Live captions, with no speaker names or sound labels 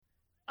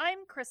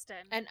I'm Kristen.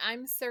 And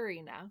I'm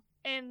Serena.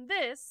 And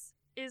this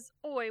is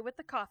Oi with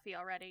the Coffee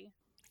Already.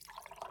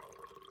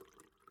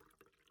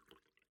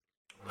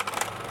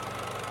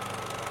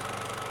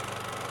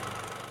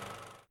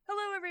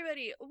 Hello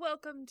everybody,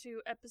 welcome to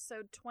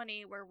episode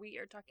 20 where we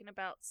are talking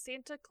about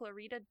Santa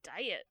Clarita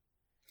Diet.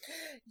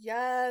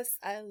 Yes,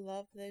 I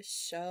love this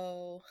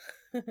show.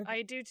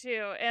 I do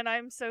too, and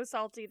I'm so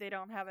salty they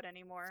don't have it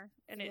anymore.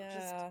 And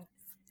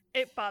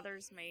it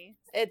bothers me.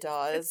 It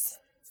does.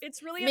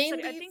 It's really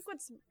upsetting. I think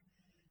what's...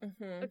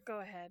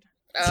 Go ahead.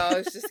 Oh, I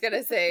was just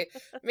gonna say,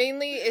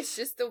 mainly it's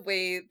just the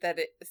way that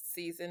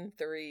season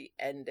 3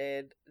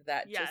 ended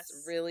that just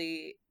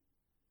really,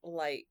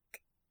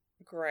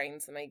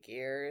 grinds my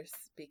gears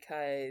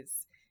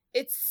because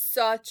it's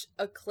such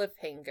a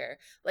cliffhanger.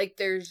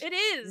 It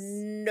is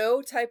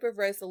no type of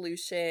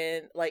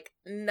resolution,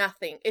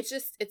 nothing.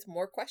 It's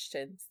more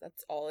questions.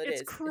 That's all it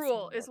is. It's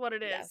cruel, is what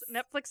it is. Yes.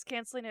 Netflix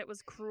canceling it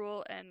was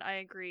cruel, and I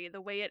agree. The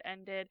way it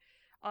ended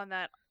on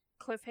that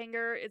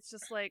cliffhanger, it's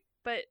just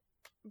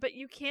but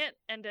you can't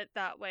end it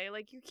that way.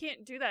 You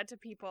can't do that to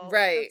people.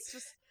 Right.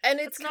 And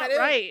it's not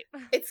right.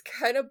 It's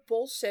kind of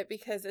bullshit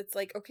because it's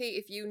okay,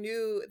 if you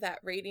knew that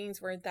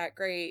ratings weren't that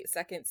great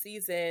second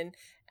season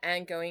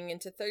and going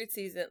into third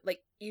season,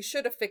 you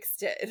should have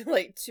fixed it,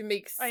 to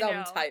make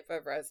some type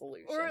of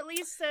resolution. Or at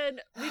least said,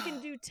 we can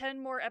do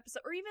 10 more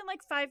episodes, or even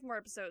 5 more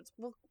episodes.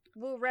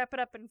 We'll wrap it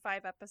up in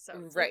 5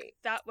 episodes. Right.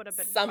 That would have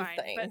been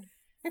something. Fine.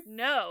 But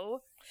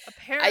no,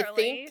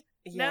 apparently,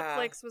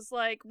 Netflix was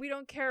we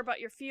don't care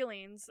about your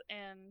feelings,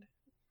 and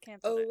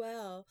canceled it. Oh,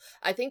 well.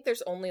 I think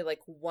there's only,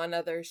 one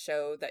other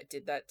show that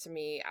did that to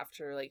me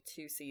after,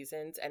 2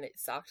 seasons, and it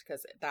sucked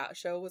because that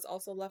show was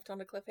also left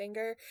on a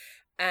cliffhanger.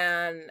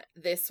 And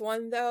this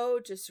one, though,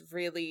 just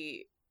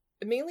really...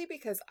 Mainly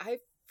because I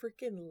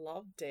freaking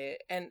loved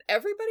it. And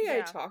everybody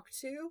I talked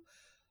to,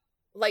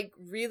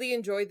 really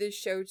enjoyed this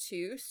show,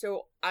 too.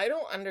 So I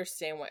don't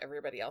understand what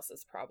everybody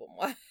else's problem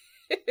was.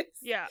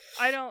 Yeah,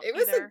 I don't It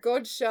was a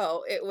good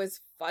show. It was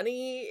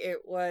funny. It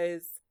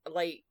was,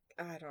 I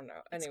don't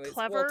know. Anyways,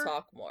 clever. We'll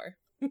talk more.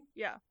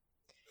 Yeah.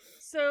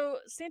 So,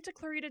 Santa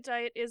Clarita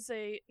Diet is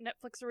a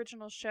Netflix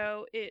original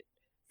show. It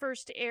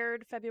first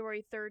aired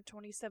February 3rd,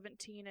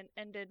 2017, and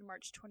ended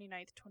March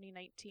 29th,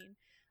 2019.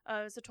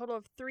 It's a total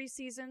of 3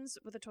 seasons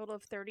with a total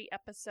of 30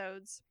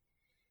 episodes.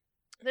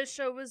 This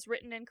show was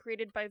written and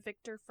created by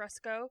Victor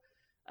Fresco.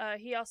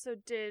 He also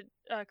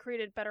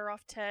created Better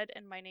Off Ted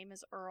and My Name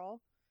is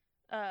Earl.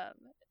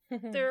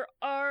 There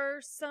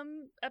are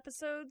some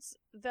episodes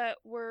that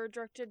were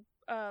directed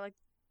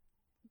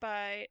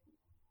by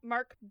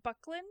Mark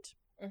Buckland.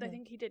 I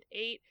think he did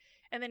 8,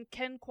 and then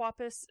Ken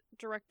Kwapis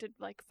directed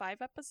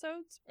 5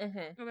 episodes,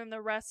 and then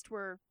the rest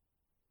were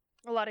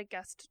a lot of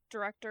guest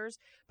directors.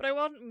 But I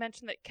want to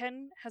mention that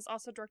Ken has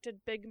also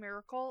directed Big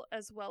Miracle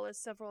as well as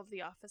several of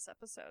The Office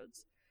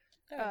episodes.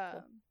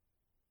 Cool.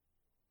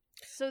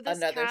 So this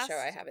another show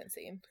I haven't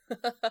seen.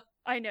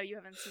 I know you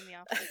haven't seen The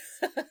Office.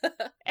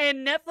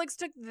 And Netflix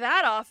took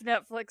that off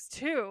Netflix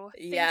too.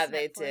 Yeah,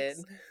 they did.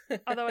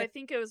 Although I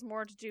think it was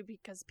more to do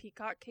because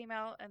Peacock came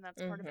out, and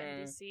that's part of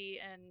NBC,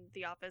 and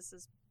The Office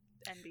is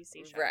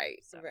NBC show. Right,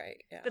 so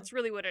right. Yeah. That's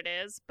really what it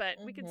is, but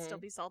we can still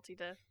be salty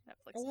to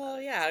Netflix. Well,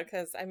 yeah,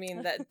 because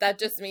that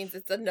just means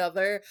it's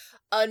another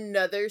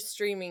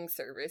streaming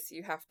service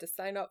you have to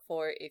sign up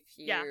for if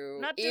you... Yeah,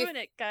 not doing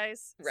it,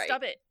 guys. Right.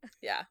 Stop it.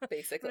 Yeah,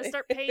 basically. I'm gonna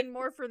start paying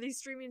more for these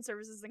streaming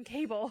services than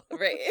cable.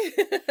 Right.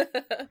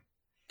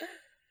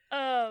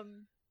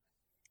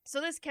 So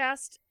this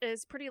cast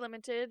is pretty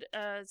limited.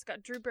 It's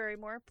got Drew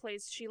Barrymore,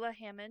 plays Sheila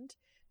Hammond.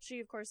 She,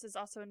 of course, has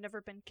also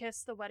Never Been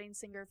Kissed, The Wedding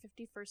Singer,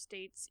 50 First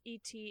Dates,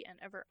 E.T., and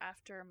Ever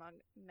After, among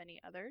many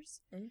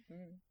others.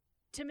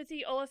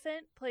 Timothy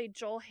Olyphant played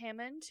Joel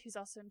Hammond. He's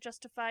also in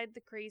Justified,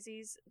 The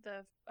Crazies,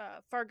 the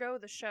Fargo,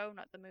 the show,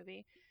 not the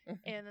movie,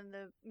 and then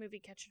the movie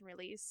Catch and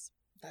Release.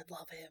 I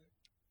love him.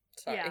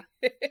 Sorry.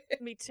 Yeah,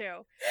 me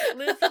too.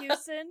 Liv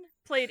Hewson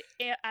played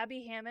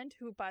Abby Hammond,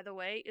 who, by the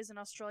way, is an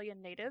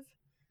Australian native.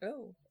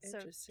 Oh,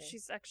 interesting. So she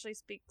actually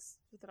speaks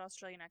with an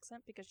Australian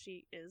accent because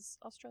she is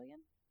Australian.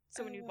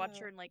 So when you watch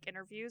her in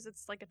interviews,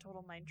 it's a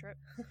total mind trip.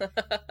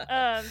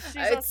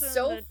 It's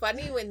so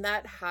funny when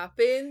that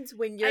happens,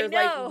 when you're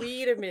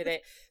wait a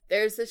minute.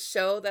 There's a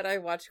show that I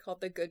watch called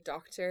The Good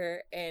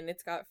Doctor, and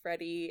it's got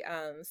Freddie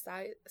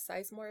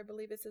Sizemore, I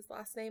believe is his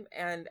last name.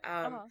 And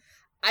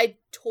I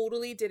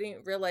totally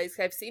didn't realize,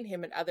 I've seen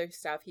him in other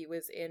stuff. He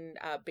was in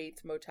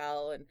Bates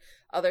Motel and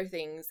other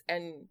things,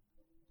 and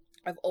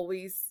I've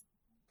always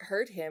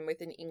heard him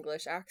with an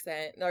English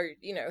accent, or,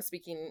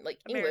 speaking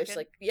English,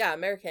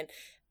 American.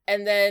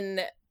 And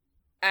then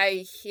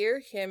I hear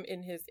him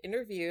in his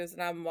interviews,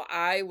 and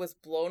I was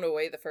blown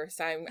away the first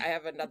time. I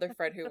have another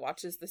friend who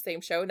watches the same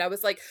show, and I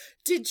was like,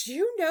 did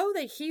you know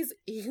that he's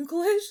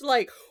English?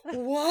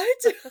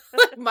 What?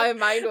 My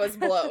mind was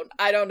blown.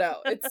 I don't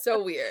know. It's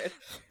so weird.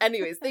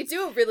 Anyways, they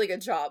do a really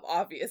good job,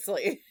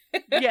 obviously.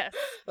 Yes.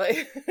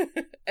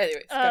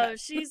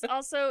 Anyways, she's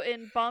also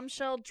in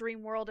Bombshell,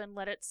 Dream World, and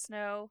Let It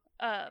Snow.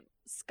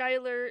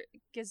 Skylar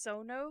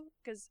Gizono,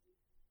 because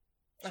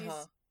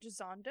she's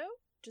Gisondo,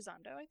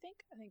 I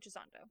think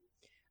Gisondo.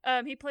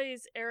 He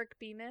plays Eric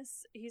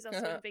Bemis. He's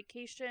also in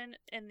Vacation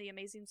and The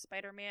Amazing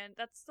Spider-Man.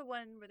 That's the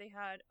one where they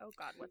had, oh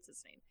god, what's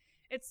his name?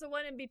 It's the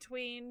one in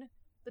between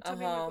the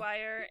Tobey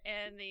Maguire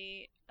and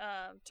the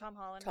Tom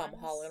Holland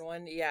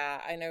one.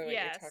 Yeah, I know what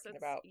you're talking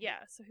about. Yeah,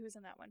 so he was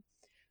in that one.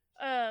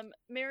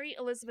 Mary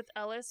Elizabeth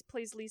Ellis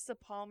plays Lisa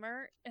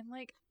Palmer, and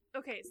like,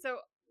 okay, so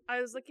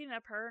I was looking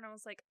up her and I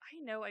was like, I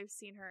know I've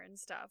seen her and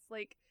stuff.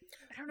 Like,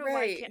 I don't know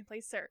why I can't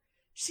place her.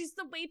 She's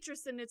the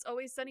waitress in It's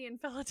Always Sunny in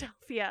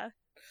Philadelphia.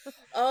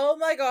 Oh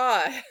my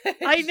god.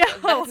 I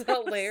know. That's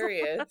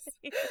hilarious.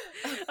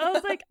 I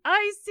was like,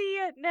 I see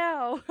it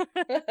now.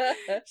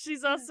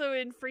 She's also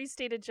in Free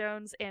State of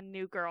Jones and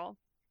New Girl.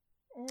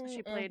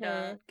 She played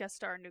a guest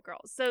star in New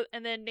Girl. So,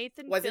 and then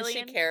Nathan Fillion. Wasn't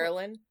she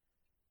Carolyn?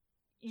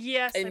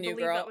 Yes, I believe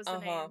that was the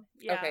name.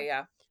 Yeah. Okay,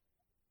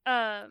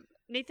 yeah.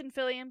 Nathan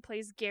Fillion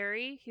plays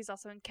Gary. He's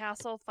also in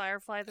Castle,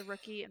 Firefly, The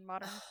Rookie, and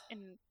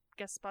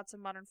guest spots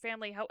in Modern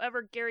Family.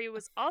 However, Gary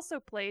was also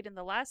played in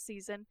the last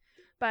season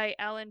by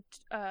Alan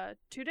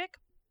Tudyk.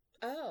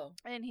 Oh.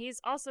 And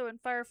he's also in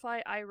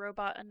Firefly,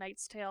 iRobot, A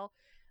Knight's Tale,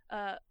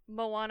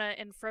 Moana,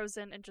 and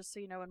Frozen. And just so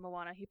you know, in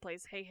Moana, he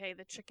plays Hey Hey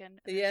the chicken.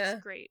 And it's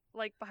just great.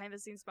 Like, behind the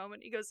scenes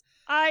moment. He goes,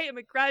 I am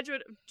a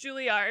graduate of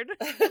Juilliard.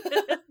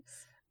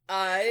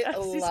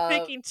 He's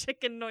making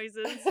chicken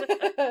noises.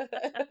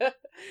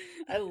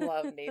 I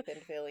love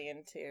Nathan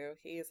Fillion too.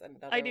 He's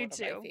another one of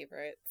my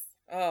favorites.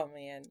 Oh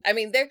man. I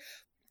mean,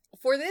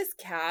 for this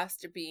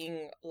cast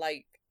being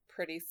like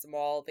pretty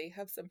small, they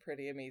have some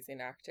pretty amazing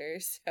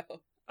actors.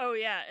 So. Oh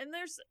yeah, and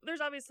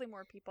there's obviously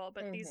more people,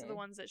 but these are the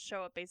ones that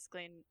show up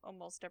basically in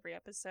almost every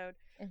episode.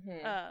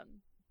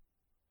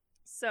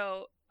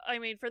 So I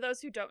mean, for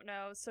those who don't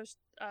know, so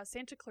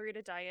Santa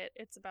Clarita Diet,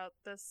 it's about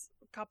this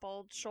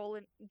couple, Joel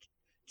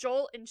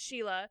and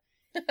Sheila,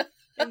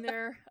 and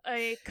they're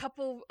a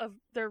couple of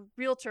they're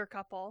realtor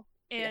couple,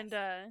 and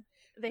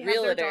they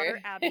have their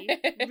daughter Abby.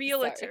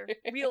 Realtor,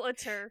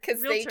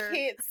 because they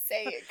can't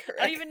say it correctly.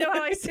 I don't even know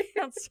how I say it.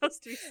 I'm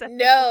supposed to be saying.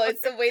 No,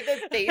 it's the way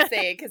that they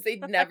say it, because they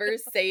never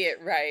say it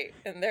right,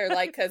 and they're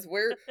like, "Because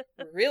we're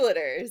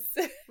realtors,"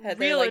 and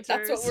they're like,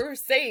 "That's what we're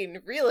saying,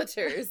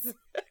 realtors."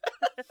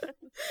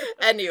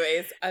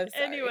 Anyways, I'm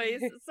sorry.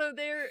 So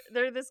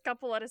they're this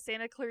couple out of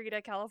Santa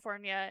Clarita,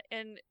 California,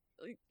 and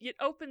it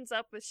opens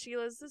up with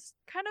Sheila's this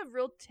kind of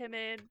real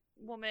timid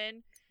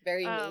woman,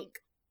 very meek.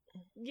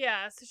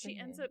 Yeah, so she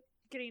ends up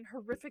getting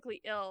horrifically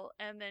ill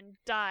and then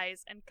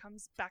dies and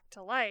comes back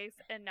to life,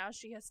 and now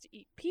she has to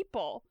eat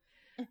people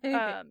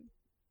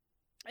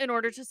in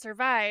order to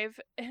survive.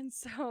 And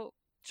so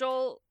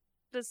Joel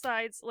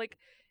decides, like,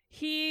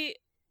 he's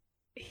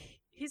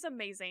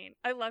amazing.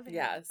 I love him.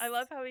 Yes. I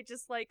love how he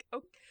just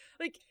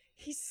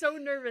he's so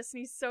nervous and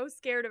he's so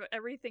scared of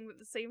everything, but at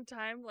the same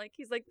time, like,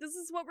 he's like, this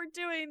is what we're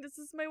doing. This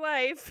is my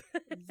wife.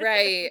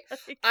 Right.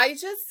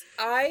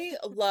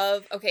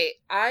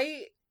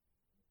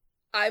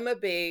 I'm a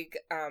big,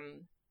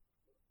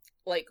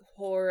 like,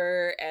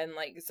 horror and,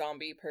 like,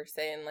 zombie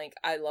person. Like,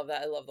 I love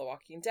that. I love The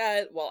Walking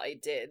Dead. Well, I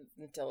did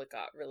until it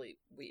got really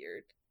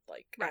weird,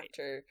 like,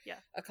 after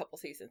a couple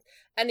seasons.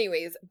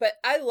 Anyways, but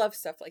I love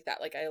stuff like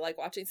that. Like, I like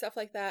watching stuff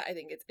like that. I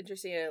think it's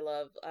interesting. I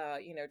love,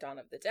 Dawn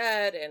of the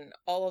Dead and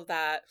all of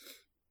that.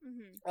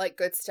 Like,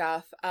 good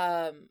stuff.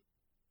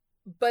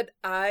 But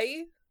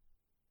I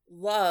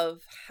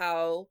love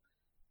how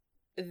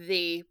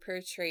they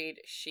portrayed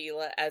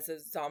Sheila as a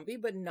zombie,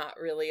 but not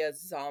really a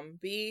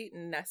zombie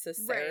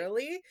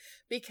necessarily,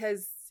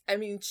 because I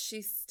mean,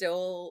 she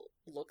still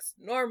looks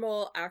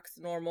normal, acts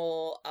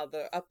normal,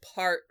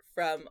 apart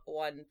from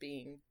one,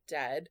 being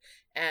dead,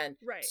 and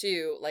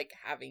two, like,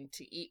 having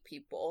to eat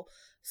people.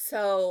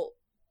 So,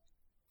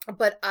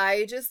 but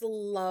I just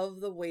love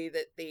the way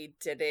that they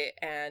did it,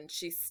 and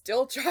she's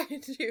still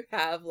trying to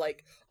have,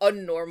 like, a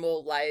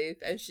normal life,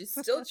 and she's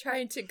still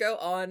trying to go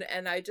on,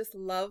 and I just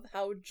love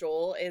how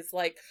Joel is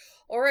like,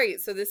 all right,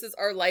 so this is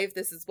our life,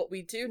 this is what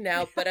we do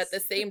now, but at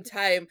the same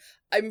time,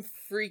 I'm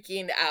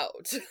freaking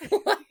out.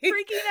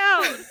 Freaking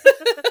out!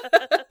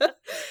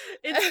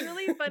 It's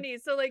really funny.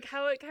 So, like,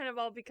 how it kind of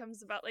all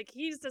becomes about, like,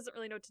 he just doesn't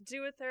really know what to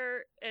do with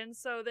her, and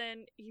so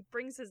then he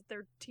brings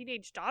their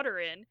teenage daughter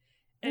in,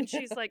 and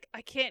she's like,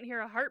 I can't hear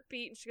a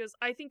heartbeat. And she goes,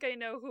 I think I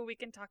know who we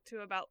can talk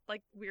to about,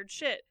 like, weird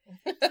shit.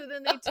 So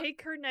then they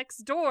take her next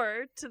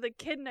door to the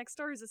kid next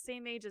door who's the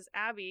same age as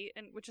Abby,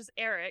 which is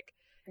Eric.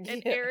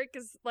 And Eric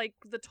is, like,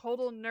 the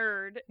total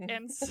nerd.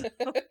 And so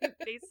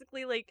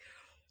basically, like,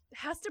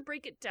 has to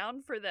break it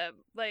down for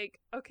them.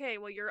 Like, okay,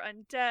 well, you're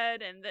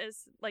undead, and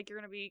this, like, you're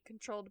going to be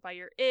controlled by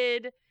your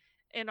id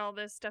and all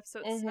this stuff.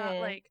 So it's not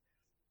like,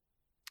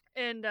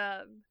 and,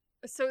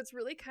 so it's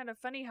really kind of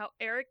funny how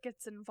Eric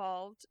gets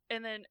involved,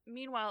 and then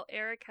meanwhile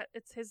Eric,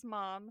 it's his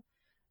mom.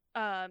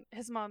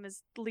 His mom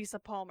is Lisa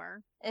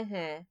Palmer,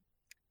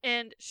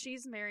 and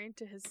she's married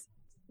to his,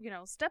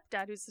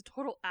 stepdad, who's a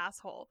total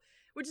asshole,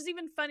 which is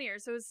even funnier.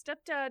 So his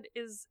stepdad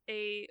is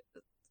a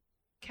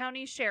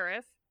county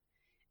sheriff,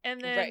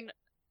 and then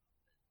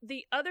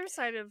the other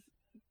side of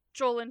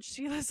Joel and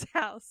Sheila's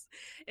house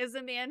is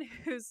a man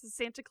who's a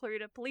Santa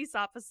Clarita police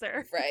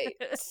officer. Right.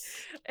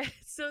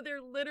 So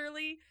they're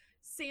literally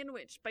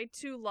sandwiched by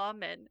two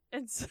lawmen.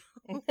 And so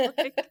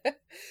like...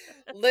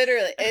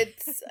 literally,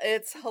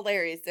 it's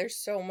hilarious. There's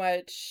so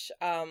much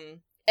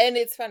and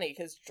it's funny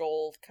because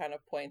Joel kind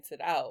of points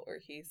it out where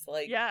he's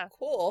like, yeah,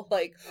 cool,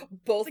 like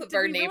both of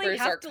our neighbors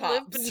are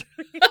cops.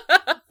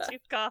 Two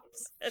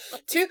cops.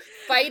 Two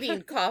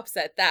fighting cops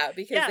at that,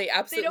 because they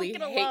absolutely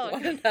hate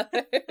one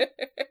another.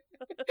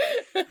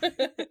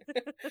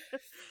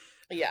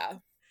 Yeah.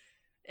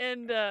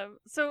 And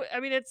so I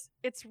mean it's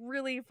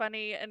really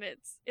funny, and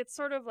it's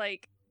sort of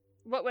like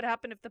what would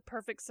happen if the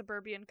perfect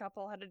suburban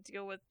couple had to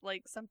deal with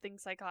like something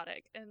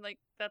psychotic, and like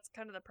that's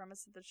kind of the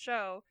premise of the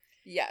show.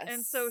 Yes.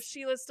 And so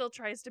Sheila still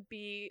tries to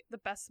be the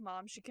best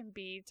mom she can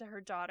be to her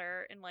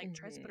daughter, and like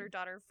tries to put her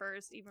daughter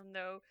first, even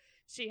though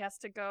she has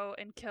to go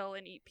and kill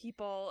and eat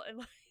people, and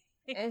like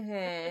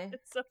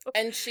so,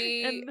 and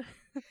she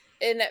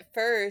and at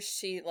first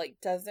she like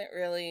doesn't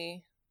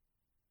really,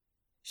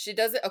 she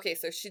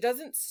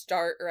doesn't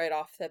start right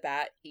off the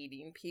bat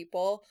eating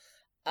people.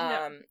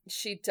 No.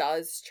 She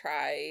does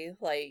try,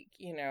 like,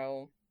 you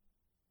know,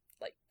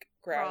 like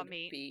ground raw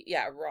meat.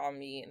 Raw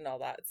meat and all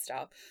that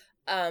stuff.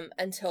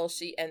 Until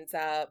she ends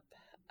up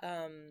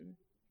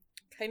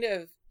kind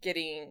of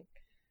getting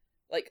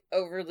like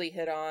overly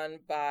hit on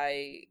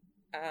by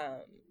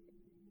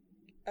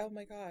oh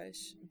my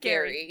gosh,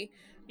 Gary.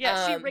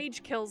 Yeah, she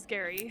rage kills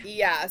Gary.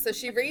 Yeah, so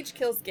she rage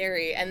kills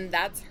Gary, and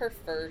that's her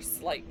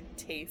first like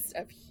taste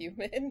of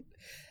human.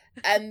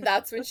 And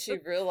that's when she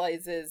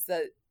realizes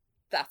that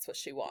that's what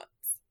she wants,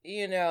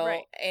 you know?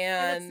 Right.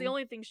 And it's the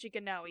only thing she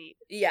can now eat.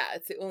 Yeah,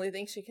 it's the only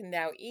thing she can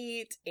now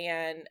eat.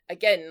 And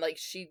again, like,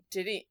 she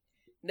didn't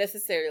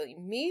necessarily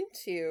mean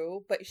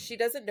to, but she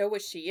doesn't know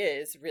what she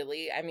is,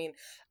 really. I mean,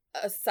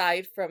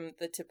 aside from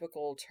the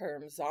typical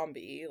term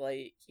zombie,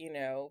 like, you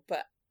know,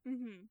 but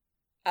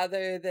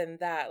other than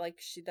that, like,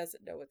 she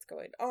doesn't know what's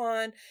going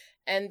on.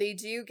 And they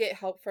do get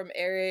help from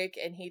Eric,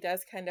 and he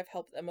does kind of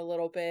help them a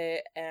little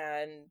bit.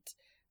 And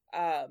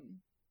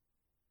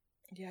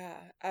yeah,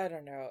 I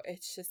don't know.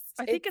 It's just...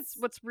 I think it's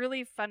what's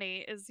really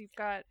funny is you've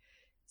got...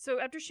 So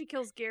after she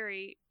kills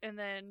Gary, and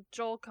then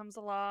Joel comes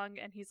along,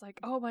 and he's like,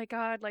 oh my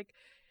god, like,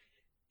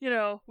 you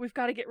know, we've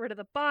got to get rid of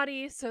the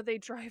body. So they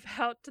drive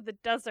out to the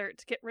desert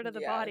to get rid of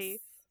the body.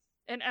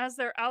 And as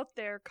they're out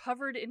there,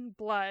 covered in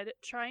blood,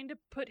 trying to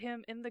put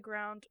him in the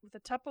ground with a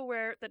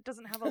Tupperware that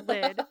doesn't have a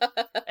lid.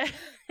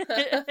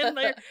 And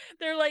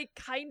they're like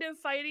kind of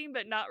fighting,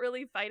 but not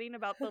really fighting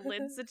about the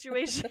lid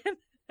situation.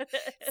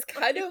 It's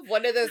kind of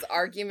one of those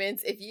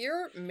arguments. If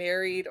you're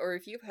married or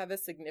if you have a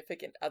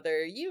significant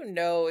other, you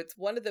know, it's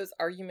one of those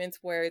arguments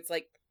where it's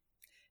like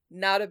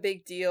not a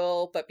big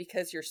deal, but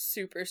because you're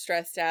super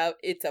stressed out,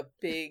 it's a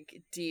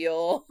big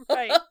deal.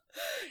 Right.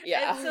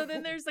 Yeah. And so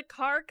then there's a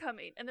car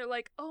coming, and they're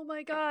like, oh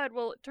my god.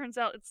 Well, it turns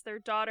out it's their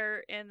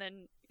daughter, and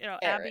then, you know,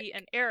 Eric. Abby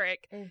and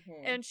Eric.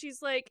 And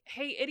she's like,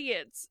 hey,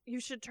 idiots, you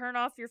should turn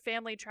off your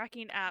family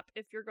tracking app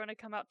if you're going to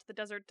come out to the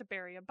desert to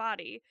bury a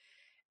body.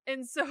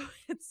 And so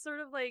it's sort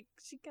of like,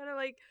 she kind of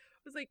like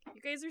was like,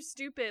 you guys are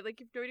stupid. Like,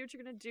 you have no idea what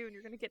you're going to do, and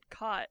you're going to get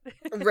caught.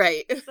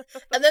 Right.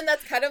 And then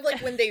that's kind of like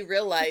when they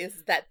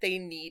realize that they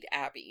need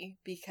Abby,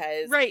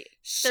 because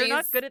they're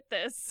not good at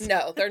this.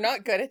 No, they're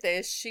not good at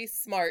this. She's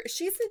smart.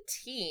 She's a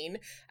teen.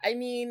 I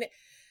mean,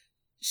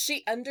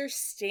 she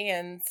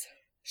understands.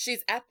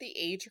 She's at the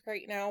age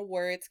right now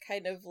where it's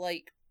kind of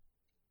like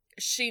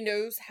she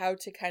knows how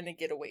to kind of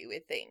get away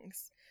with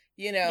things.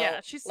 You know,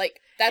 she's like,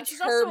 that's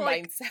her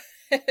mindset.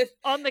 Like,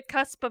 on the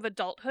cusp of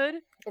adulthood.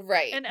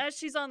 Right. And as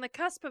she's on the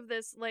cusp of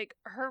this, like,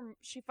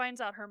 she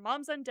finds out her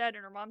mom's undead and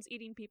her mom's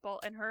eating people,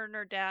 and her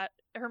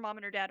mom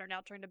and her dad are now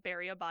trying to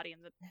bury a body in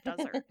the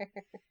desert.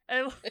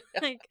 And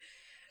like,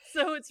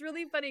 so it's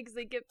really funny because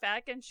they get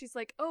back and she's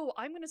like, oh,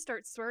 I'm going to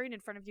start swearing in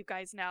front of you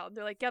guys now. And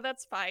they're like, yeah,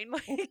 that's fine.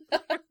 Like,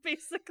 they're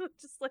basically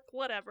just like,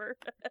 whatever.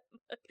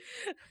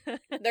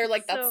 They're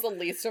like, that's the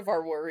least of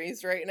our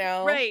worries right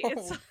now. Right.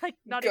 It's like,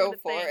 not Go even a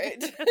for thing.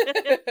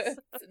 it.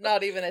 It's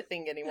not even a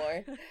thing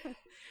anymore.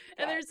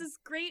 And there's this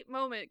great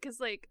moment because,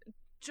 like,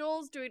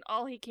 Joel's doing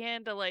all he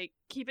can to, like,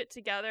 keep it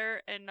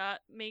together and not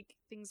make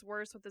things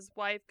worse with his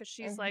wife because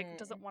she's, like,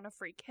 doesn't want to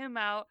freak him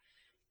out.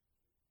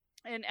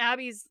 And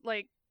Abby's,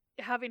 like,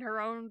 having her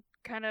own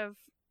kind of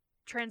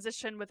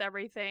transition with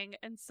everything,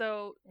 and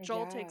so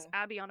Joel takes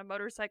Abby on a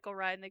motorcycle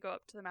ride, and they go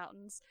up to the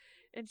mountains,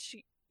 and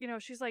she, you know,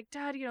 she's like,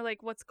 Dad, you know,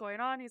 like, what's going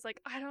on? He's like,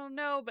 I don't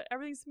know, but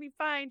everything's gonna be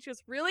fine. She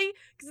goes, really?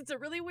 Because it's a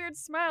really weird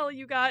smile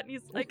you got. And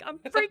he's like, I'm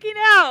freaking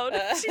out.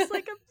 She's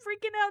like, I'm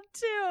freaking out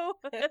too.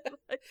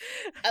 Like,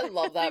 I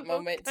love that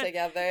moment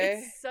together.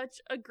 It's such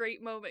a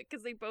great moment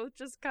because they both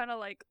just kind of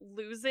like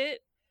lose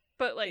it,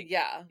 but like,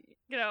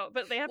 you know,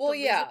 but they have to lose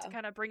it to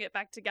kind of bring it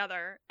back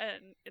together.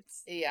 And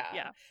it's,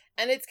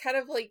 and it's kind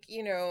of like,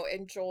 you know,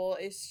 and Joel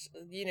is,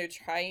 you know,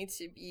 trying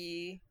to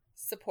be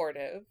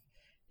supportive,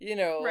 you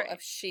know, right.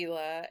 of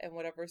Sheila and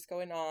whatever's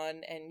going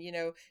on. And, you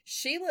know,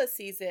 Sheila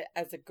sees it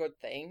as a good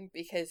thing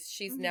because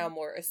she's now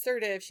more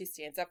assertive. She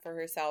stands up for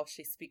herself.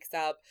 She speaks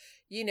up.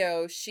 You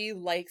know, she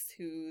likes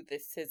who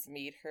this has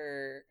made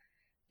her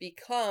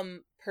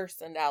become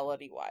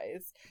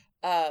personality-wise.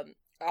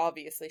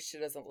 Obviously, she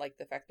doesn't like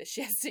the fact that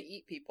she has to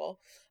eat people.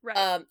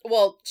 Right.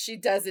 Well, she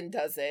does and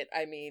doesn't.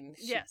 I mean,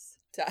 yes.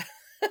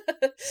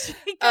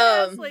 She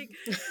kind of like,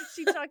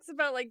 she talks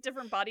about like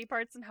different body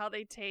parts and how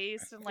they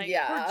taste, and like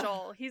poor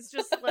Joel, he's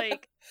just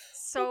like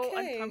so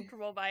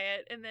uncomfortable by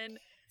it. And then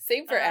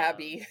same for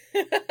Abby.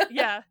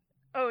 yeah.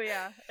 Oh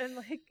yeah. And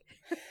like,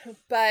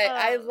 but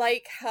I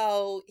like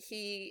how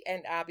he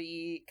and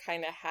Abby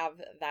kind of have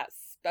that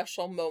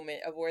special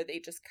moment of where they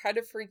just kind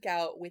of freak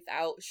out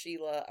without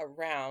Sheila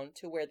around,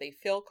 to where they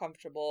feel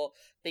comfortable.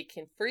 They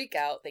can freak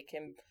out. They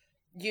can,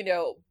 you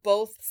know,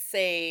 both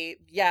say,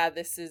 yeah,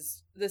 this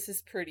is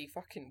pretty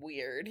fucking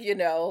weird, you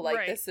know,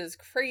 like this is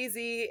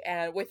crazy,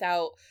 and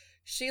without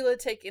Sheila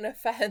taking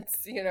offense,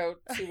 you know,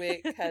 to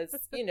it, because,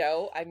 you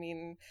know, I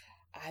mean,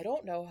 I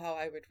don't know how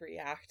I would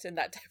react in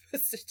that type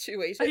of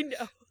situation. I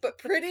know. But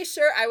pretty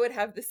sure I would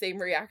have the same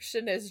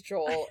reaction as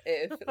Joel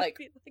if, like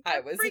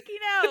I was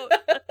freaking out.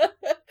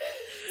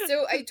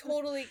 So I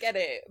totally get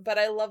it. But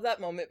I love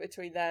that moment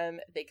between them.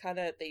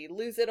 They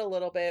lose it a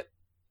little bit.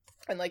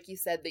 And like you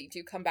said, they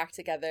do come back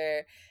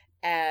together.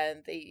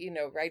 And they, you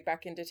know, ride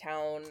back into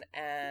town.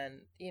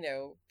 And, you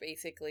know,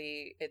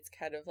 basically it's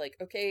kind of like,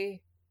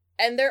 okay.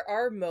 And there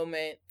are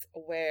moments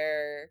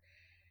where,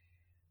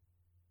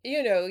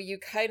 you know, you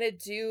kind of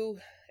do,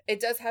 it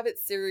does have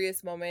its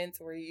serious moments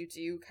where you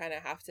do kind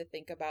of have to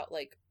think about,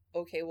 like,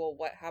 okay, well,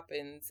 what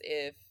happens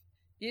if,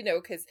 you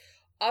know, because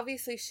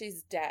obviously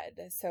she's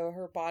dead. So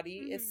her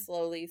body is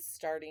slowly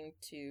starting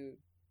to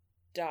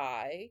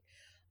die.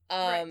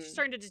 Right, she's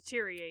starting to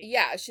deteriorate.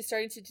 Yeah, she's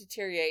starting to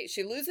deteriorate.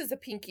 She loses a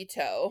pinky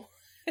toe.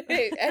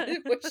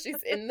 When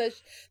she's in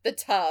the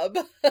tub.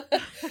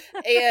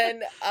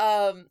 And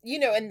you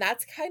know, and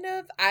that's kind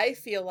of, I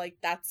feel like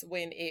that's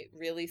when it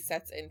really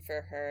sets in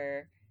for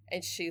her,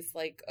 and she's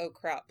like, oh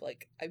crap,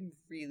 like I'm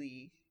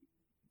really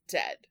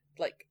dead,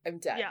 like I'm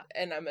dead. Yeah.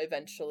 And I'm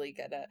eventually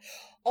gonna.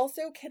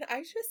 Also, can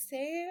I just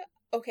say,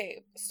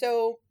 okay,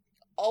 so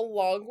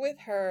along with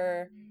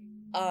her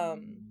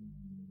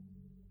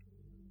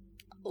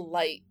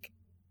like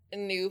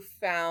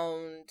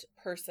newfound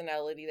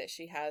personality that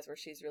she has, where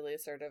she's really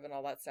assertive and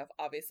all that stuff,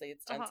 obviously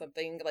it's done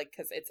something, like,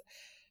 because it's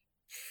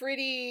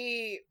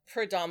pretty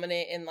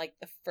predominant in like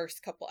the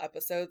first couple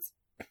episodes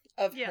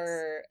of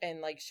her,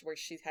 and like where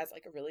she has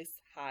like a really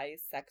high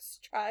sex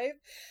drive.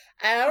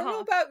 And I don't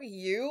know about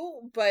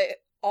you, but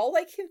all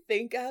I can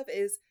think of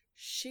is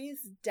she's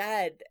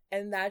dead,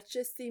 and that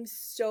just seems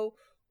so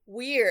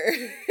weird.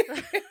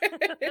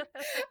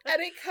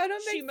 And it kind of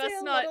makes me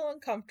a little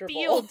uncomfortable.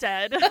 Feel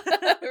dead.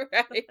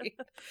 Right.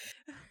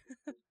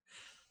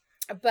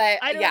 But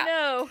I don't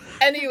know.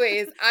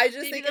 Anyways, I just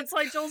Maybe think that's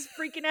why Joel's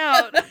freaking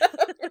out.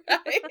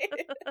 Right.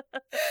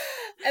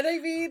 And I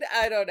mean,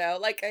 I don't know.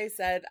 Like I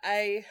said,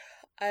 I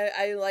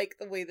like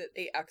the way that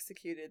they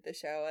executed the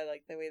show. I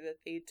like the way that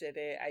they did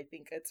it. I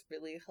think it's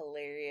really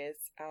hilarious.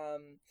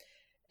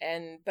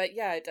 But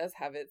yeah, it does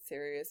have its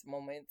serious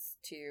moments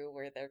too,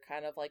 where they're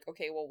kind of like,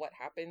 okay, well, what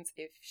happens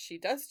if she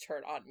does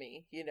turn on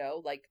me? You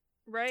know, like,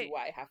 right? Do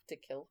I have to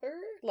kill her?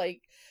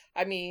 Like,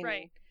 I mean,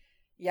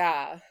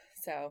 yeah.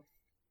 So,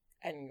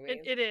 anyway,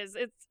 it is.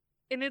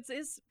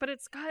 But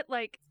it's got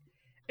like,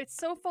 it's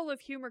so full of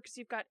humor because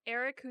you've got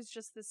Eric, who's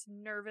just this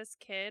nervous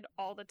kid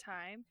all the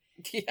time,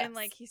 and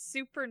like he's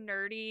super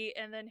nerdy,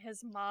 and then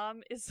his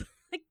mom is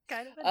like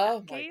kind of a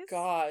nutcase. My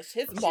gosh,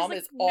 his mom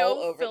is all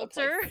over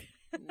filter. The place.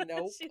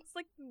 Nope. She's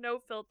like no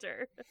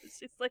filter.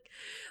 She's like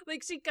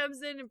she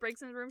comes in and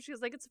breaks in the room.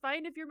 She's like, it's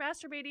fine if you're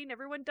masturbating.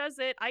 Everyone does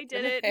it. I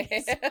did it.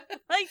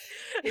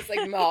 He's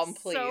like, Mom,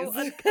 please. So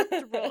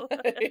uncomfortable.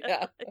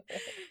 Yeah.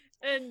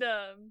 And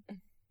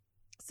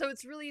so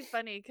it's really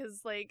funny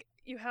because like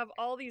you have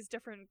all these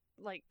different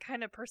like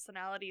kind of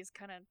personalities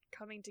kind of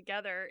coming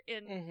together.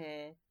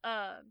 In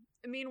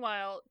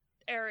meanwhile,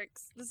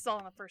 this is all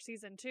in the first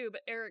season too,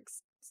 but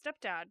Eric's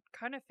stepdad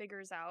kind of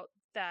figures out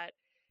that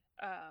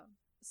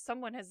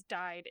someone has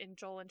died in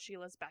Joel and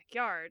Sheila's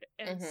backyard,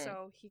 and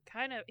so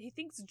he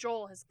thinks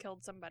Joel has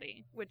killed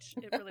somebody, which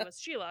it really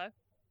was Sheila.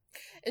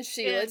 And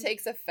Sheila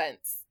takes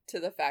offense to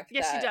the fact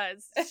that... she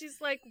does. She's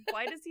like,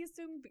 why does he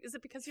assume, is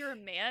it because you're a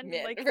man?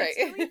 Like, right.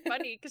 It's really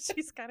funny because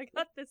she's kind of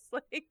got this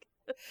like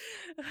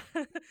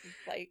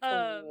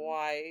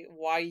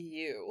why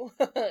you?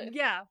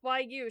 Yeah, why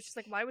you? She's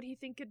like, why would he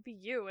think it'd be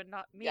you and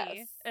not me?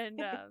 Yes.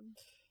 And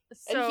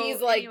so, and he's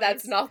like, anyways,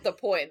 that's not the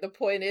point. The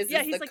point is,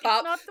 he's the like,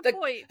 cop. It's not the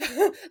point.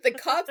 The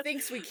cop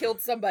thinks we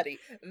killed somebody.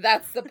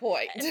 That's the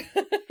point.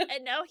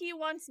 And now he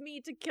wants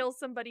me to kill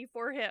somebody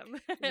for him.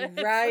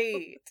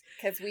 Right.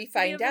 Because we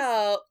find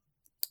out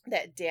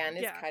that Dan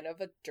is kind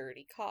of a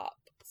dirty cop.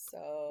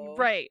 So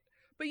right.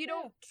 But you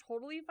don't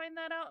totally find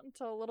that out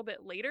until a little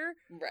bit later.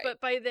 Right.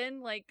 But by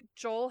then, like,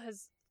 Joel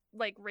has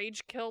like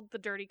rage killed the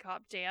dirty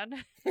cop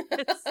Dan.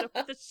 So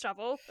with the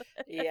shovel.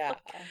 Yeah.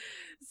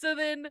 So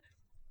then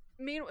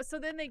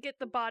they get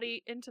the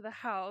body into the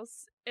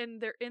house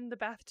and they're in the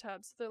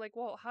bathtub. So they're like,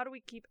 well, how do we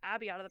keep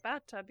Abby out of the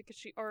bathtub because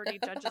she already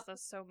judges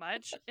us so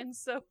much? And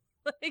so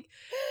like,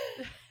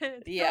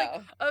 yeah,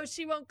 like, oh,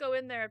 she won't go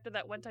in there after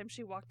that one time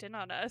she walked in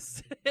on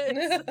us.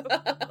 So,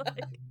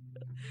 like,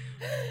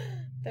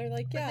 they're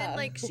like, yeah. But then,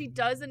 like, she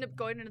does end up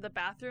going into the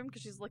bathroom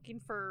because she's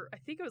looking for, I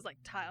think it was like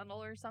Tylenol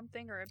or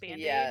something, or a Band-Aid.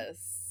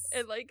 Yes.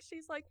 And like,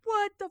 she's like,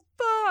 what the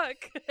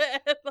fuck?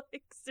 And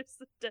like, there's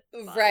a dead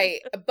body.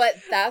 Right,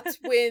 but that's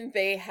when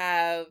they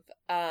have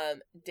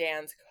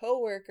Dan's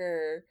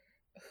coworker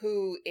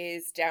who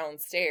is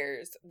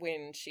downstairs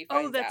when she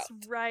finds out. Oh, that's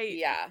right.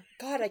 Yeah.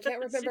 God, I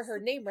can't remember her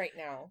name right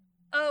now.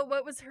 Oh,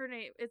 what was her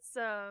name? It's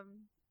oh,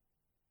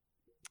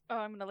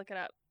 I'm gonna look it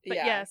up. But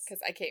yeah, yes, because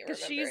I can't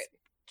remember it.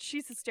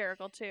 She's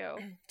hysterical too.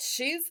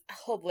 She's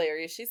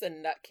hilarious. She's a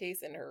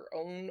nutcase in her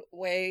own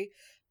way.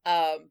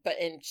 Anne.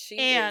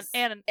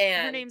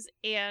 Her name's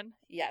Anne.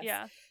 Yes.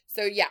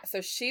 Yeah.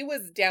 So she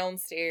was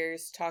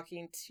downstairs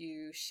talking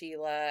to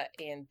Sheila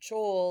and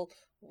Joel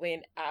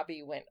when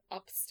Abby went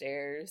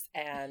upstairs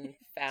and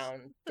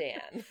found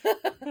Dan.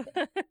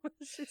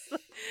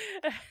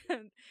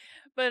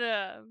 But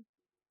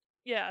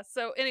yeah,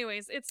 so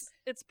anyways,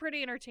 it's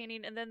pretty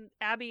entertaining, and then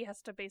Abby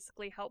has to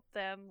basically help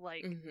them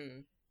like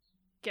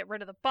get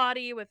rid of the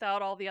body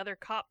without all the other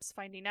cops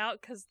finding out,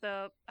 because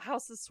the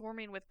house is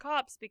swarming with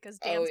cops because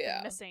Dan's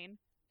been missing.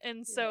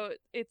 And so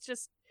it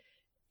just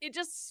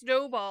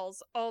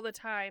snowballs all the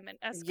time and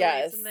escalates.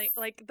 Yes. And they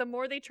like, the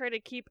more they try to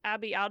keep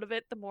Abby out of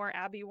it, the more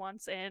Abby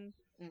wants in.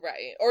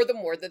 Right. Or the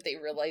more that they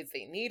realize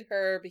they need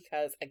her,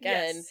 because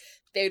again,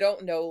 they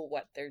don't know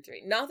what they're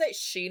doing. Not that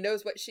she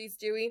knows what she's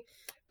doing,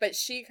 but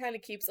she kind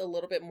of keeps a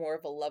little bit more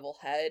of a level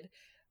head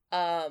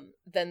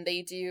than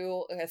they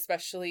do,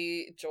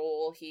 especially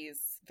Joel. He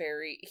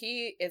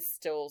is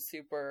still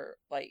super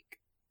like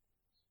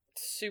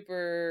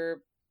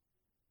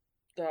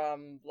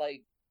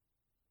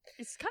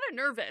he's kind of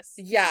nervous.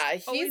 Yeah,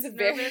 he's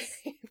very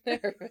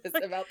nervous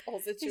about the whole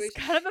situation.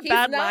 He's kind of a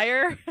bad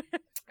liar.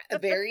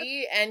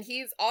 And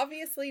he's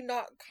obviously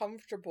not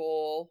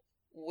comfortable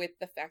with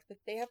the fact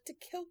that they have to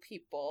kill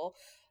people.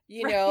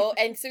 You know,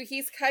 and so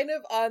he's kind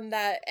of on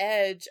that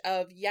edge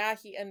of,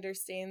 he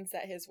understands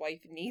that his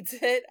wife needs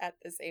it at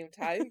the same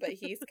time, but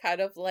he's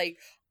kind of like,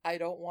 I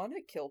don't want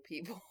to kill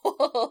people.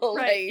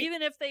 Right,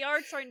 even if they are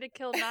trying to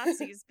kill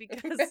Nazis,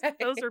 because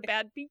those are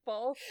bad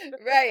people.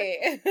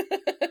 Right.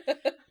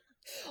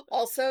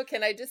 Also,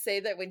 can I just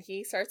say that when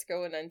he starts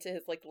going into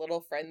his like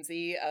little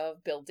frenzy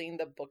of building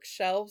the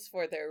bookshelves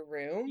for their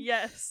room,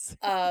 yes,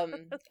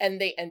 and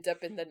they end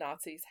up in the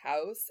Nazis'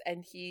 house,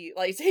 and he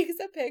like takes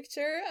a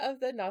picture of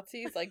the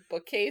Nazis' like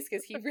bookcase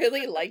because he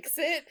really likes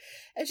it,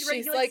 and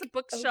she's like, the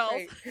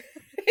bookshelf.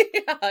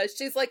 Yeah,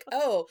 she's like,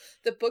 oh,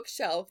 the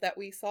bookshelf that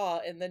we saw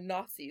in the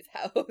Nazis'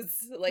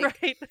 house,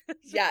 like, right.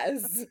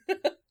 Yes.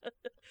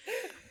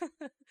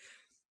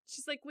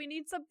 She's like, we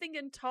need something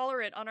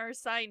intolerant on our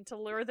sign to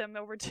lure them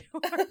over to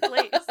our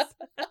place.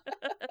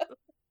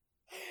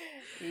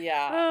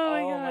 Yeah.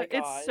 Oh my gosh.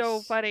 It's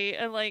so funny.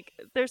 And like,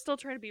 they're still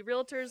trying to be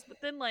realtors,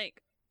 but then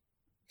like,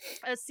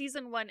 as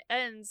season 1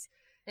 ends,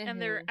 and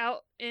they're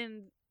out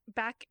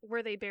back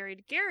where they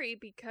buried Gary,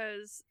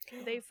 because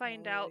they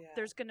find out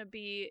there's going to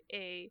be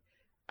a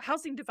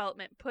housing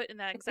development put in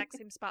that exact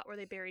same spot where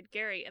they buried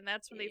Gary. And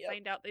that's when they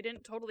find out they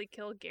didn't totally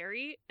kill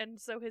Gary. And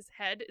so his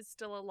head is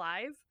still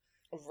alive.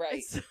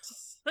 Right. So,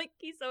 like,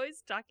 he's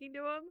always talking to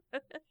him.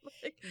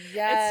 Like,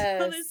 yes.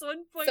 And so there's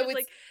one point so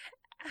like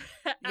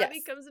Abby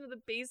comes into the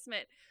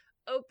basement,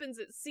 opens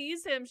it,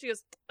 sees him, she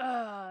goes,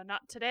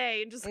 not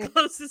today, and just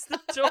closes the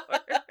door.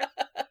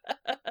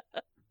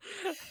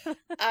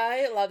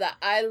 I love that.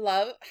 I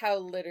love how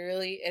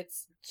literally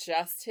it's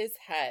just his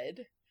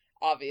head,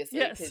 obviously,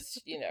 because,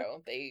 you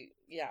know, they,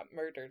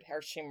 murdered her.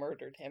 She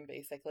murdered him,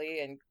 basically,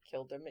 and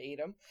killed him, ate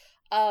him.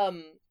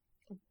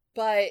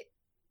 But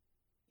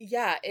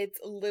yeah, it's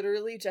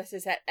literally just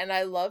his head. And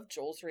I love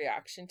Joel's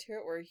reaction to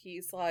it, where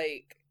he's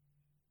like,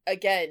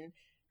 again,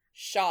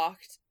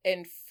 shocked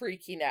and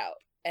freaking out.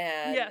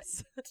 And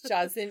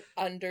doesn't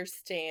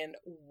understand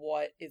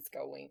what is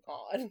going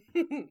on.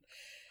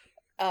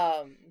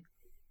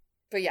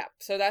 But yeah,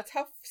 so that's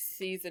how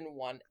season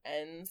 1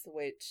 ends,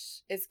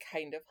 which is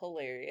kind of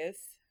hilarious.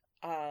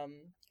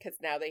 Because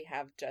now they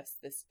have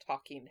just this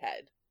talking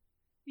head.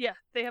 Yeah,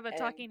 they have a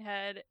talking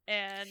head,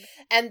 and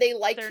they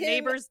like their him.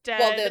 neighbor's dead.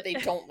 Well, no, they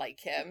don't like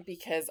him,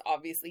 because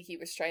obviously he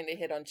was trying to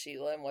hit on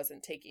Sheila and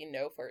wasn't taking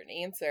no for an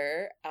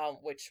answer,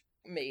 which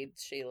made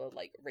Sheila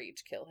like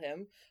rage kill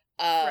him.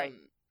 Right.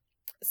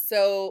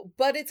 So,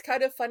 but it's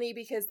kind of funny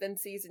because then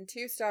season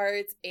 2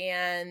 starts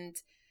and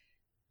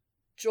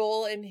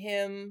Joel and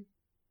him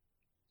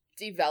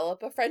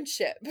develop a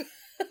friendship.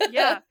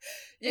 Yeah.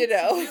 You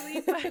know. Really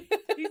funny.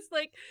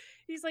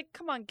 He's like,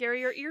 come on, Gary,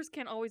 your ears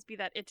can't always be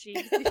that itchy.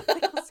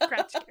 He'll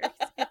scratch Gary's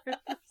ears.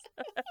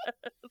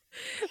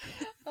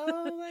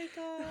 Oh my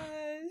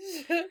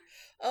gosh.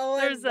 Oh,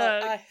 there's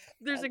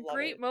There's a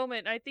great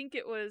moment. I think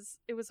it was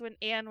when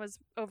Anne was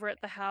over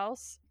at the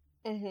house.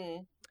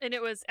 Mm-hmm. And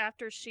it was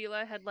after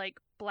Sheila had, like,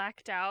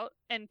 blacked out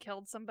and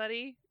killed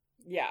somebody.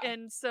 Yeah.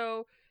 And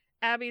so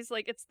Abby's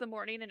like, it's the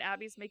morning, and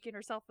Abby's making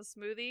herself a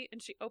smoothie,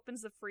 and she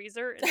opens the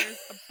freezer, and there's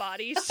a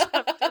body shoved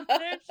in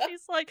there.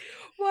 She's like,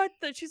 what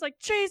the? She's like,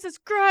 Jesus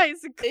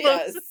Christ! And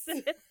closes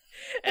it.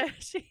 And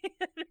she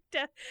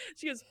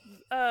goes,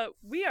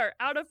 we are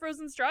out of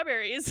frozen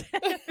strawberries.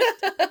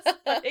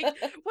 Like,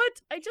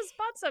 what? I just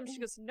bought some. She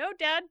goes, no,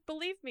 Dad,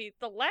 believe me,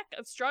 the lack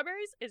of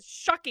strawberries is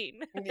shocking.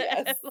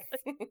 Yes.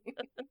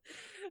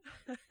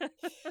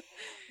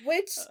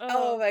 Which,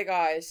 oh my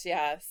gosh,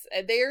 yes.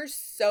 They're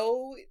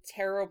so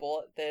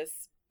terrible at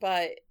this,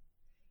 but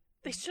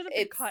they should have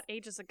been caught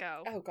ages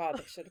ago. Oh God,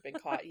 they should have been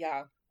caught,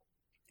 yeah.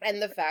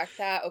 And the fact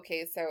that,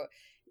 okay, so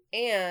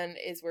Anne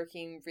is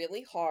working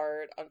really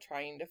hard on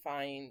trying to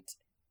find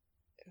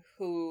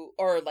who,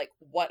 or like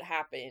what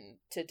happened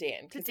to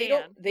Dan, because they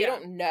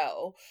don't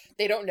know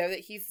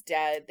that he's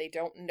dead. They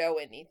don't know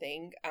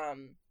anything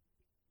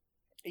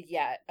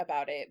yet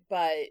about it,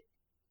 but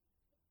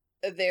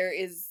there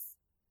is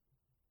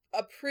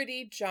a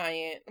pretty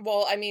giant,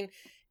 well, I mean,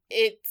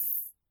 it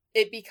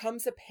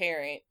becomes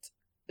apparent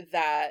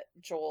that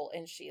Joel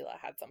and Sheila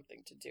had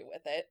something to do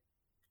with it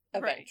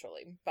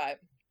eventually, right. But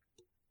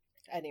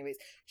anyways,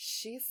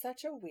 she's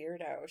such a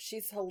weirdo.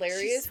 She's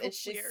hilarious, and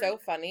she's so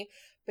funny,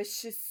 but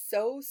she's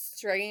so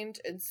strange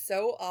and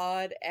so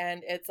odd.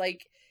 And it's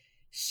like,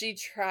 she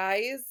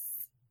tries,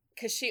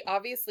 because she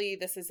obviously,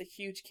 this is a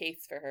huge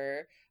case for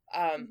her.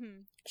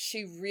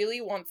 She really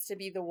wants to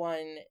be the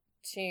one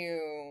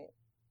to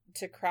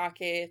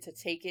crack it, to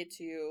take it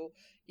to,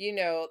 you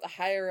know, the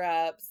higher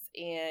ups,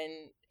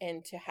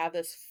 and to have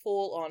this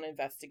full on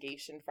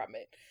investigation from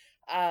it.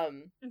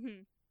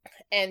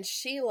 And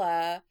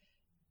Sheila,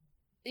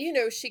 you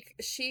know,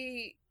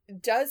 she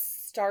does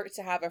start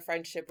to have a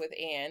friendship with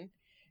Anne.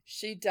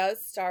 She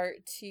does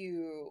start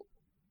to,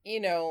 you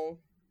know,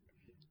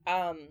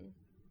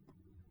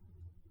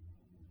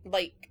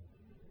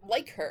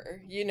 like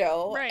her, you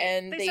know, right.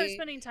 And they start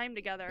spending time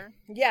together.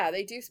 Yeah,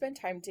 they do spend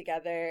time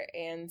together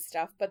and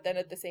stuff, but then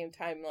at the same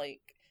time,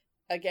 like,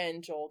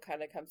 again, Joel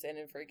kind of comes in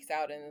and freaks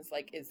out and is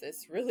like, is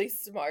this really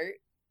smart?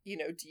 You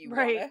know, do you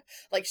want to,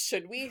 like,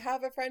 should we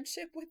have a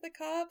friendship with the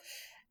cop?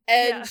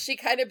 And she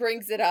kind of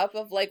brings it up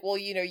of like, well,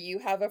 you know, you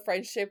have a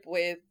friendship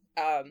with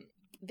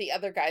the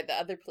other guy, the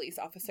other police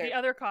officer. The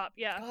other cop,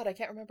 yeah. God, I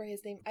can't remember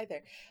his name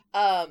either.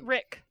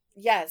 Rick.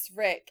 Yes,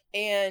 Rick.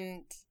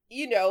 And,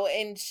 you know,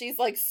 and she's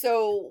like,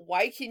 so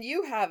why can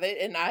you have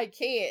it and I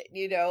can't,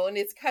 you know? And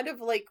it's kind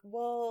of like,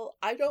 well,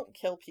 I don't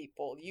kill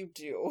people. You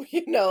do,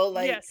 you know?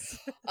 Like, yes.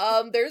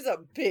 There's a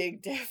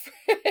big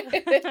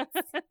difference.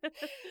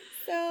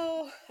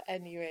 So,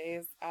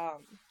 anyways,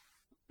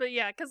 But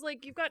yeah, because,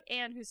 like, you've got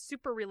Anne, who's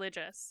super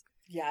religious.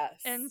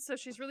 Yes. And so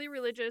she's really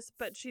religious,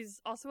 but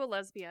she's also a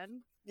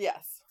lesbian.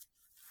 Yes.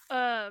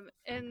 And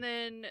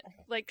then,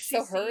 like, she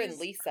so her and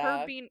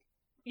Lisa.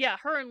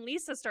 Her and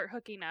Lisa start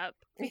hooking up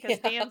because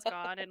Dan's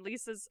gone, and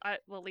Lisa's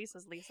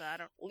Lisa.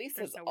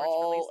 Lisa's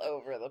all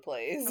over the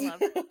place.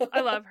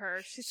 I love her.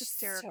 She's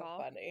hysterical.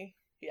 So funny.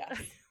 Yeah.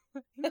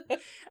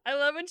 I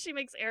love when she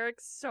makes Eric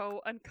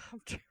so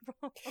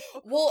uncomfortable.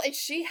 Well, and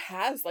she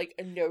has like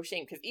no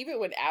shame, because even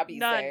when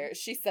Abby's there,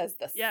 she says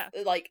this. Yeah.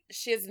 Like,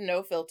 she has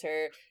no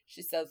filter.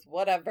 She says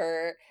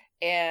whatever,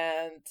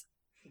 and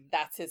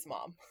that's his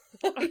mom.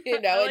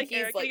 You know, I like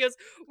Eric. Like, he goes,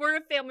 "We're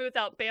a family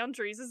without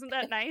boundaries. Isn't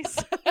that nice?"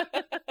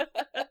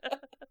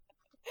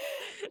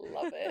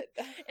 Love it.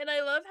 And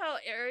I love how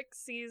Eric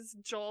sees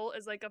Joel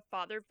as like a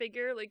father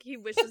figure. Like, he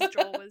wishes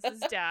Joel was his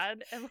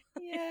dad. And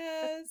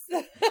yes.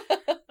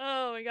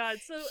 Oh my god.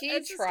 So he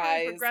as tries the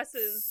story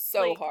progresses,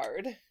 so like,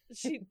 hard.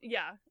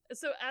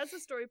 So as the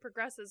story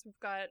progresses, we've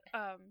got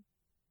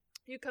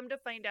you come to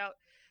find out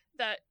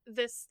that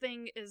this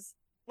thing is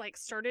like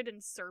started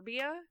in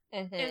Serbia.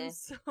 And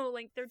so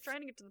like they're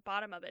trying to get to the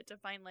bottom of it to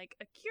find like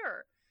a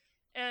cure.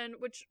 And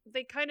which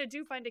they kind of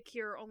do find a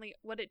cure, only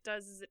what it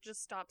does is it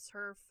just stops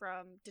her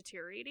from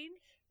deteriorating.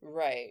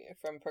 Right,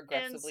 from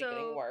progressively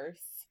getting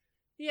worse.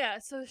 Yeah,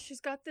 so she's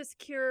got this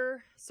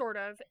cure, sort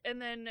of, and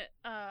then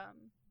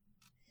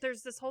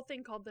there's this whole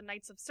thing called the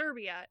Knights of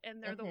Serbia,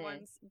 and they're the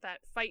ones that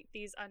fight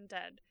these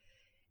undead.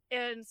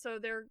 And so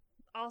they're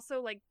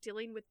also, like,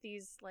 dealing with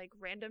these, like,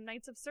 random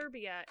Knights of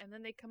Serbia, and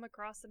then they come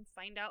across and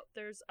find out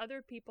there's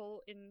other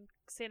people in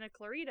Santa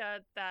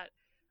Clarita that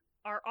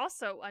are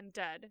also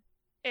undead.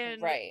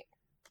 And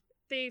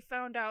they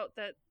found out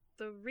that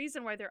the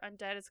reason why they're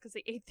undead is because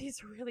they ate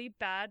these really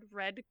bad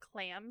red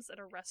clams at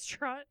a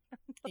restaurant.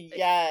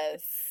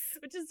 Yes.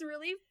 Which is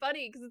really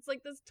funny because it's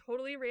like this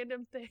totally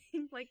random thing.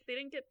 Like, they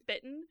didn't get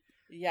bitten.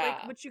 Yeah.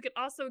 Like, which you could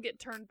also get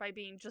turned by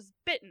being just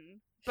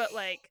bitten. But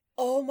like...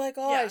 Oh my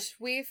gosh.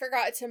 Yeah. We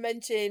forgot to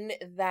mention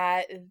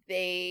that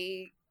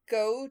they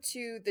go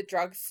to the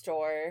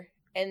drugstore.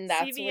 And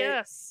that's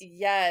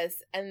CVS.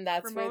 And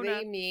that's Ramona. Where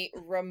they meet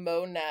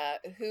Ramona,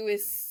 who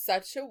is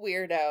such a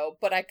weirdo,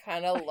 but I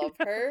kind of love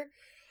her.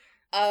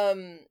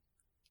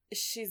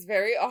 she's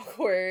very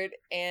awkward,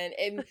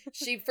 and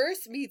she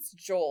first meets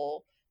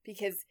Joel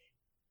because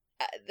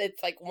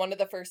it's like one of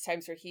the first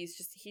times where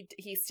he's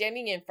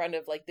standing in front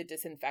of like the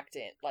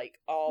disinfectant, like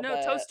all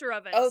the toaster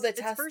ovens. Oh, it's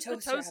first the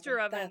toaster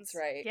ovens. That's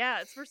right. Yeah,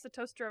 it's first the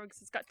toaster oven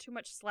because it's got too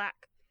much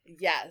slack.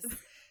 Yes.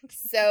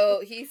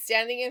 So he's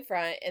standing in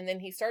front, and then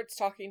he starts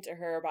talking to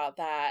her about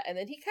that, and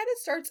then he kind of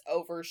starts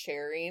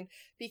oversharing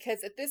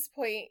because at this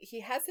point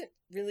he hasn't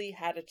really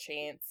had a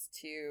chance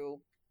to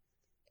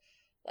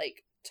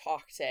like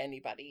talk to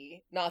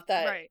anybody. Not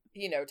that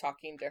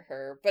talking to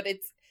her, but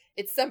it's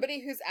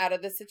somebody who's out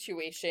of the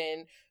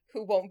situation,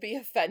 who won't be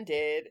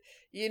offended,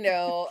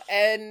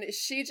 and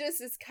she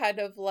just is kind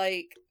of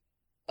like,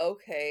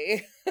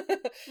 okay.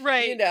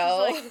 Right. She's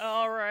like,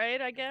 all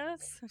right, I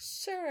guess.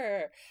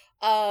 Sure.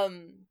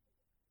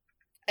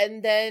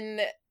 And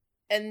then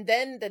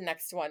the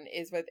next one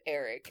is with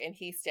Eric, and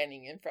he's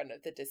standing in front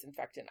of the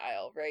disinfectant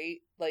aisle, right?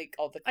 Like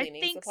all the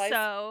cleaning supplies. I think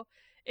so.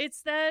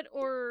 It's that,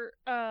 or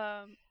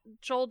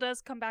Joel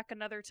does come back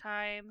another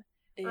time.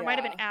 Or it might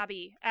have been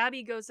Abby.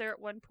 Abby goes there at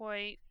one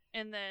point,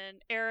 and then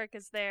Eric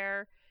is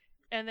there,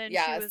 and then she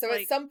was so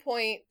like... at some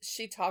point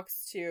she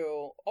talks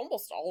to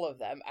almost all of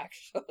them,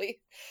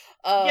 actually.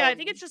 Yeah, I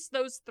think it's just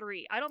those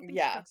three. I don't think she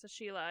talks to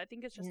Sheila. I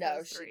think it's just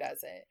those three. No, she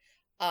doesn't.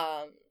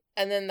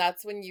 And then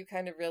that's when you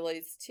kind of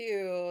realize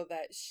too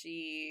that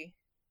she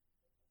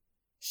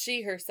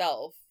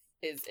herself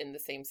is in the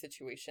same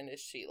situation as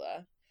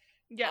Sheila.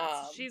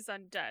 Yes, she's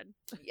undead.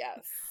 Yes.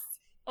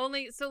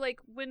 Only, so, like,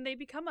 when they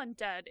become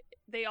undead,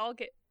 they all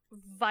get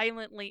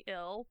violently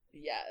ill.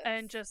 Yes.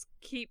 And just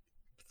keep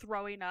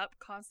throwing up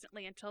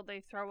constantly until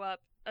they throw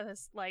up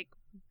this, like,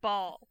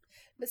 ball.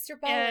 Mr.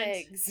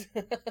 Ballegs.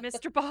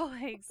 Mr.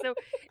 Ballegs. So,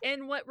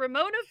 and what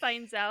Ramona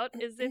finds out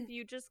is if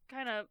you just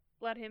kind of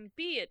let him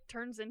be, it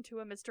turns into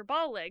a Mr.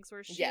 Ballegs,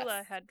 where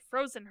Sheila had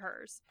frozen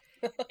hers.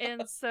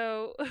 And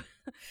so...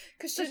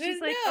 Because she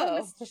didn't like,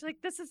 know. She's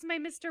like, this is my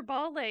Mr.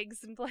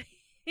 Ballegs. And, like...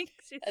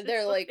 And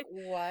they're like,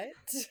 what?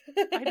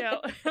 I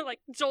know. Like,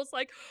 Joel's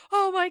like,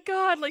 oh my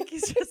god. Like,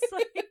 he's just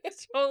like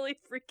totally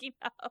freaking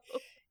out.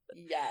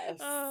 Yes.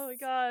 Oh my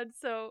god.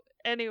 So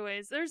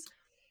anyways, there's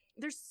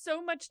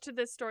so much to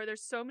this story.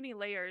 There's so many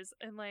layers,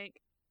 and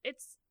like,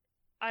 it's,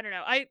 I don't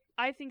know. I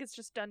think it's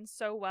just done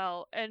so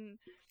well, and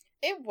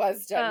it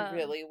was done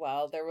really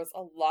well. There was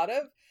a lot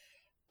of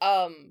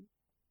I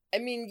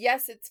mean,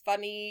 yes, it's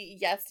funny.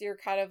 Yes, you're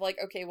kind of like,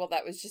 okay, well,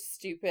 that was just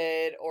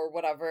stupid or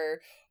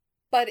whatever.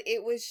 But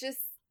it was just,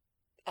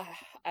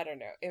 I don't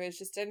know. It was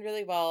just done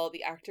really well.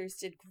 The actors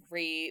did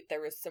great.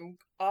 There was some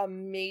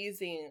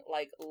amazing,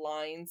 like,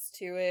 lines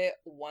to it,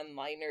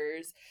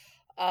 one-liners.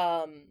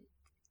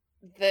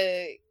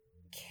 The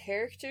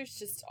characters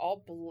just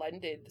all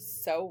blended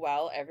so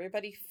well.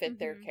 Everybody fit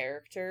their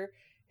character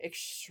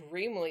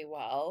extremely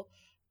well.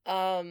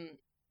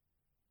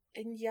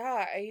 And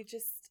yeah, I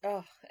just,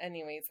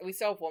 anyways, we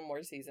still have one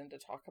more season to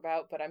talk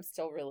about, but I'm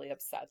still really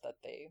upset that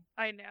they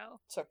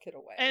took it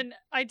away. And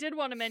I did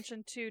want to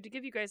mention, too, to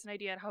give you guys an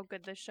idea of how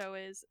good this show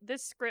is,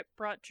 this script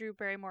brought Drew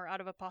Barrymore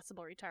out of a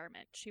possible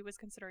retirement. She was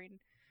considering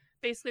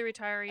basically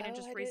retiring and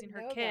just raising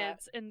her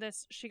kids. And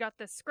she got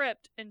this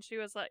script, and she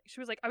was like,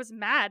 I was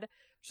mad.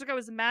 She's like, I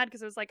was mad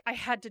because it was like, I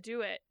had to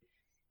do it.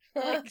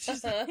 Like,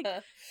 she's like,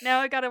 now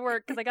I gotta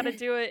work because I gotta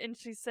do it. And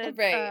she said,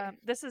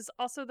 this is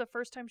also the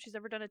first time she's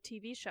ever done a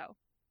TV show.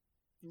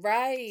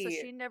 Right. So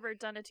she'd never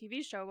done a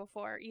TV show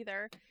before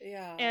either.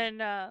 Yeah.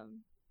 And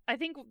I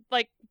think,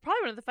 like,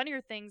 probably one of the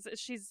funnier things is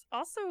she's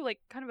also, like,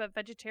 kind of a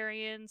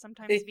vegetarian,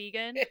 sometimes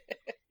vegan.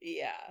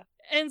 Yeah.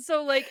 And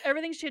so, like,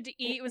 everything she had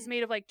to eat was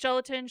made of, like,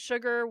 gelatin,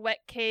 sugar,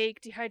 wet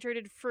cake,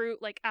 dehydrated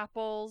fruit, like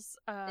apples,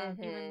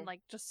 even, like,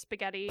 just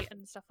spaghetti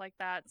and stuff like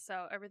that.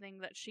 So everything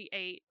that she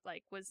ate,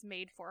 like, was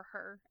made for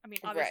her. I mean,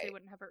 obviously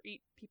wouldn't have her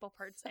eat people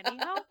parts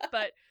anyhow,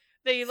 but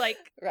they, like,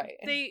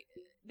 they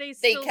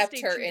still kept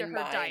stayed her true in to her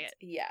mind. diet.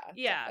 Yeah,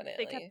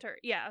 definitely. They kept her,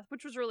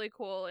 which was really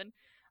cool. And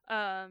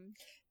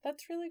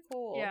that's really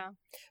cool. Yeah.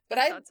 But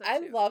I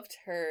loved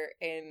her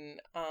and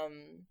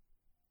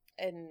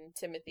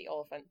Timothy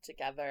Olyphant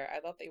together. I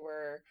thought they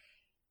were,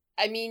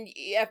 I mean,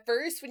 at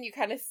first when you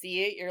kind of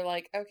see it, you're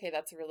like, okay,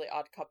 that's a really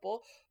odd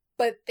couple.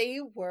 But they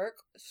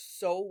work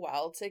so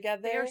well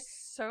together. They're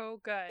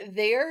so good.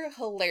 They're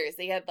hilarious.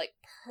 They had like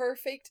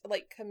perfect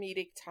like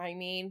comedic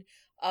timing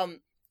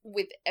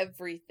with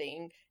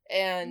everything.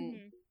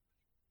 And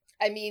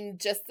I mean,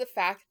 just the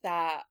fact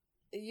that,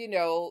 you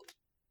know,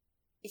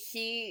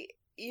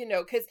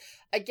 because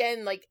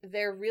again, like,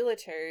 they're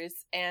realtors,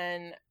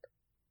 and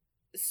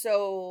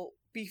so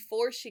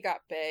before she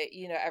got bit,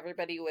 you know,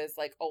 everybody was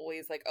like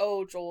always like,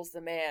 oh, Joel's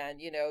the man,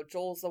 you know,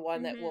 Joel's the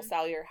one that will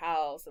sell your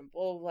house and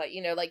blah, blah, blah,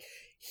 you know, like,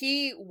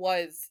 he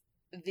was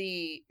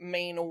the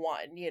main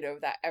one, you know,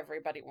 that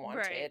everybody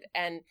wanted.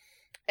 And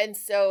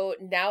so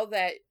now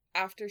that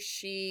after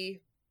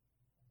she,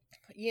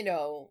 you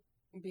know,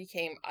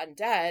 became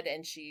undead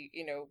and she,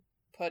 you know,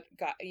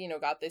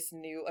 got this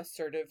new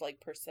assertive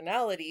like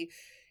personality,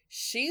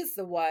 she's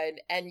the one,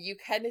 and you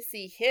kind of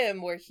see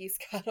him where he's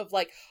kind of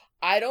like,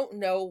 I don't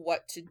know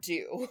what to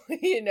do,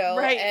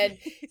 Right. and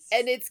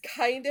it's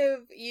kind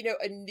of,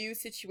 a new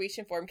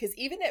situation for him, because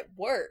even at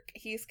work,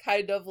 he's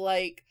kind of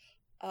like,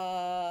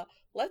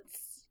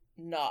 let's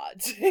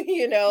not,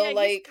 Yeah,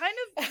 like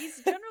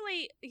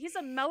he's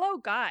a mellow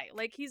guy.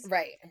 Like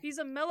right. he's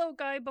a mellow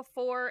guy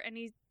before, and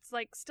he's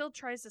like still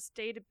tries to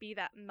stay to be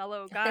that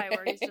mellow guy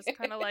where he's just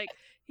kind of like,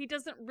 he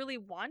doesn't really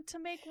want to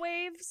make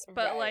waves,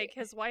 but Right. like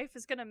his wife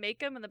is gonna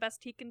make him, and the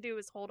best he can do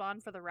is hold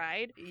on for the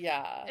ride.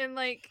 Yeah. And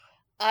like,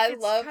 I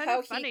it's love kind how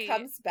of funny. he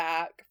comes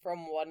back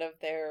from one of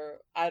their,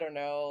 I don't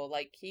know,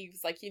 like,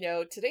 he's like,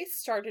 today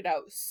started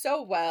out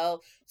so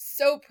well,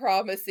 so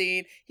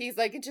promising. He's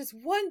like, in just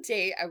one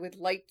day, I would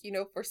like,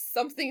 for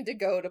something to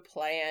go to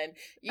plan,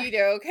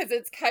 because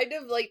it's kind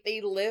of like they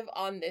live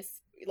on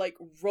this, like,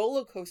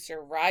 roller coaster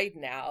ride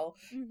now,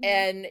 Mhm.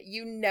 and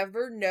you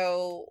never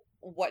know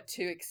what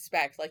to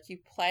expect. Like, you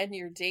plan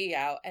your day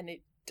out, and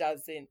it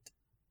doesn't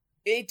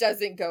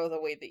go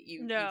the way that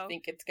you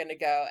think it's gonna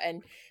go.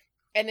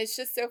 And it's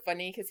just so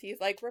funny because he's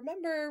like,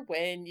 remember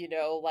when,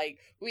 like,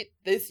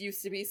 this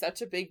used to be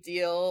such a big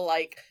deal,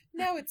 like,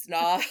 now it's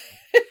not.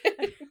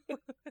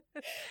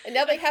 And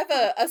now they have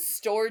a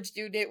storage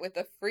unit with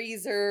a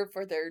freezer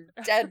for their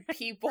dead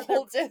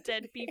people.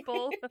 Dead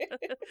people.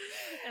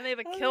 And they have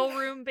a kill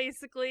room,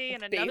 basically,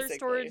 and another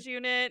storage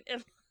unit.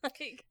 And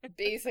like...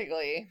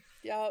 Basically.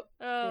 Yep.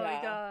 Oh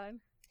my god.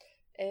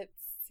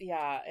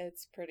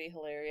 It's pretty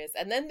hilarious.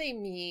 And then they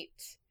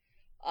meet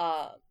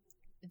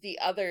the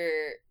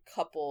other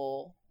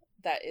couple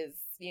that is,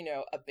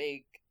 a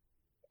big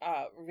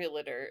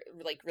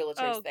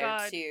realtors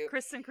there too.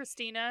 Chris and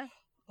Christina.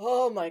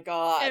 Oh my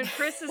god. And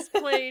Chris is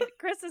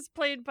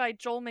played by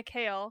Joel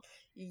McHale.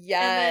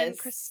 Yes. And then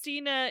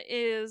Christina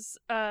is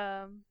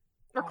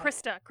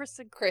Krista.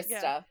 Krista.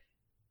 Yeah.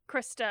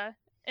 Krista.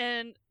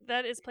 And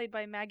that is played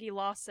by Maggie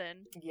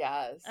Lawson.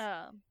 Yes.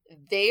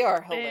 They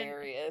are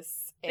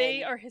hilarious.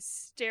 They are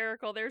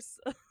hysterical. They're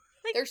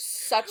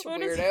such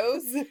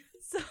weirdos.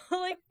 So,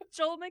 like,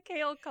 Joel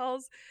McHale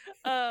calls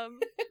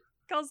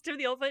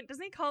Timothy Olyphant.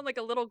 Doesn't he call him, like,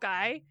 a little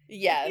guy?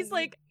 Yes. He's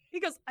like, he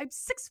goes, I'm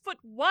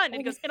 6'1", and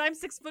he goes, and I'm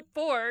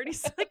 6'4", and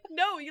he's like,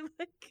 no, you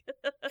like,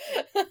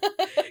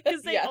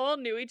 because they all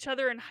knew each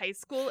other in high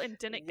school and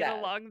didn't get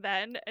along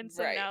then, and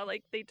so now,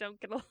 like, they don't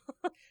get along.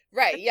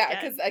 Right, yeah,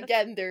 because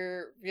again,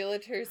 they're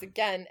realtors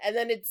again, and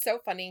then it's so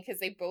funny because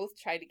they both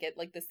try to get,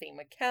 like, the same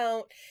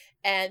account,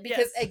 and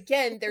because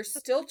again, they're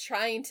still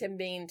trying to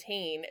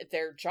maintain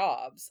their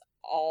jobs,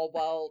 all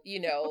while,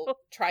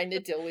 trying to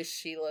deal with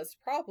Sheila's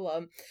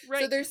problem.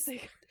 Right. So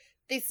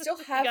they still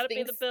have gotta things.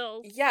 Pay the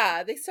bills.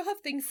 Yeah, they still have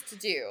things to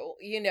do.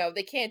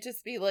 They can't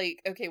just be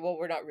like, okay, well,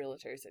 we're not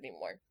realtors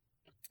anymore.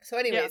 So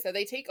anyway, so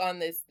they take on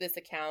this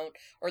account,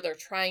 or they're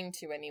trying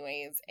to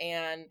anyways,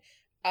 and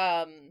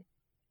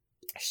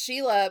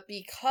Sheila,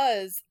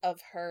 because of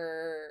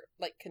her,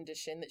 like,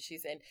 condition that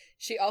she's in,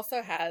 she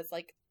also has,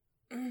 like,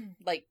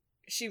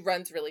 she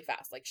runs really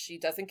fast. Like, she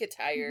doesn't get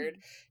tired.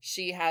 Mm-hmm.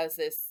 She has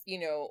this,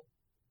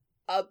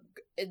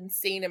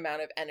 insane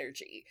amount of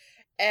energy.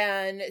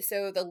 And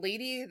so the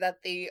lady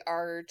that they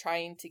are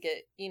trying to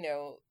get,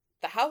 the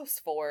house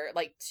for,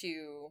 like,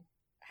 to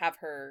have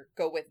her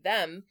go with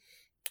them,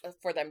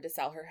 for them to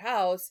sell her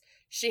house,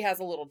 she has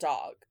a little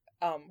dog.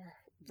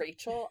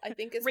 Rachel, I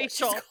think is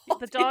Rachel. What she's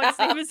called. The dog's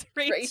name is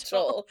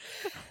Rachel.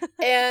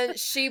 And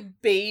she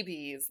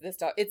babies this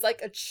dog. It's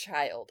like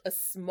a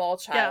small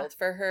child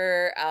for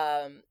her.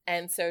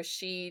 And so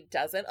she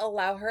doesn't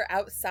allow her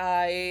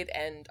outside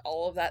and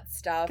all of that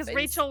stuff. Because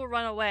Rachel will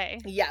run away.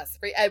 Yes,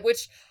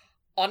 which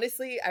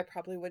honestly I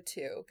probably would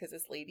too, because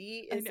this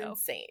lady is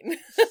insane.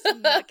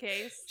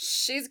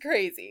 She's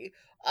crazy.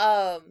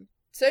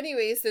 So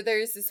anyway, so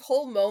there's this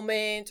whole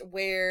moment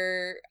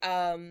where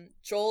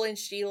Joel and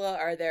Sheila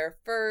are there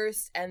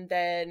first, and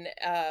then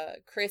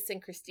Chris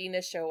and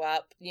Christina show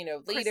up, later.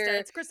 Krista.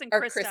 It's Chris and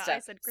Krista.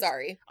 Krista.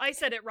 Sorry. I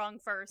said it wrong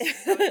first,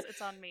 so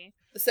it's on me.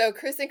 So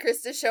Chris and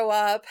Krista show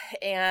up,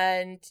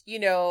 and,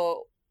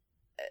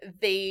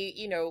 they,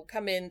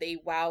 come in, they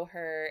wow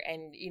her,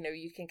 and,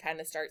 you can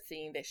kind of start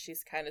seeing that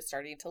she's kind of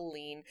starting to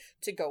lean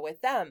to go with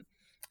them.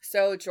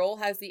 So Joel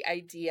has the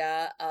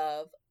idea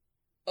of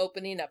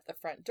opening up the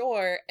front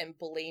door and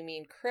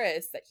blaming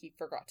Chris that he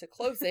forgot to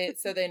close it.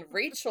 So then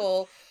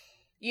Rachel,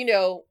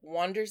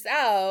 wanders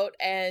out,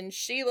 and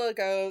Sheila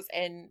goes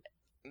and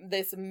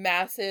this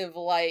massive,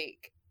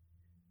 like,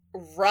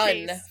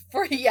 run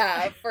for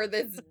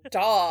this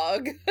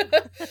dog.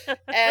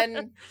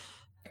 And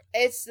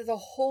it's, the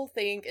whole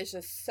thing is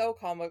just so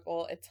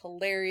comical. It's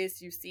hilarious.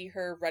 You see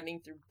her running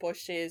through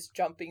bushes,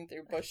 jumping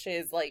through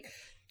bushes, like,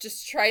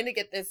 just trying to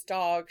get this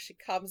dog. She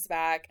comes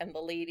back, and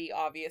the lady,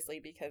 obviously,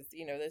 because,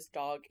 this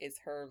dog is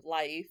her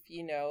life,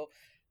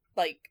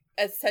 like,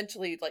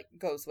 essentially, like,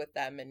 goes with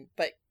them.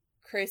 But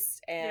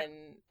Chris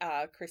and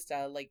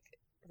Krista, like,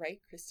 right?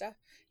 Krista?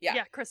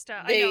 Yeah,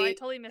 Krista. I know, I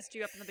totally missed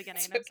you up in the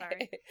beginning. I'm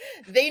sorry.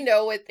 They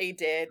know what they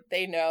did.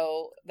 They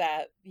know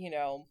that,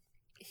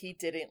 he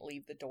didn't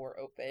leave the door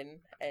open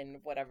and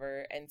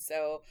whatever. And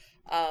so,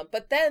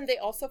 but then they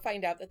also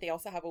find out that they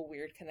also have a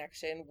weird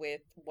connection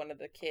with one of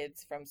the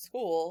kids from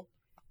school.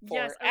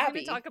 Yes, I was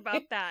going to talk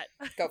about that.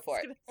 Go for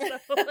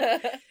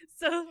it.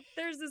 So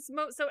there's this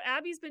so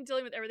Abby's been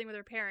dealing with everything with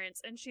her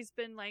parents, and she's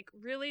been like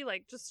really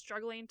like just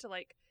struggling to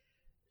like,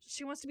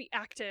 she wants to be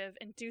active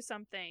and do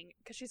something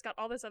because she's got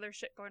all this other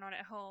shit going on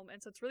at home,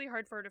 and so it's really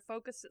hard for her to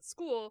focus at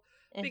school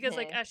because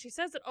like as she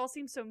says, it all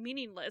seems so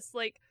meaningless.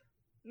 Like,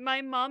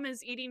 my mom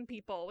is eating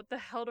people. What the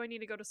hell do I need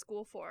to go to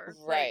school for?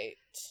 Right. Like,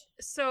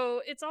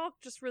 so it's all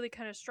just really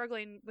kind of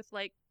struggling with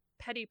like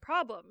petty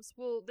problems.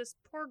 Well, this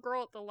poor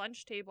girl at the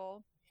lunch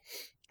table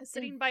is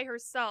sitting by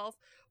herself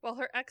while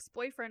her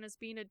ex-boyfriend is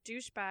being a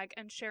douchebag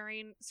and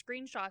sharing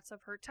screenshots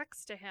of her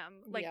text to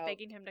him, like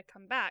begging him to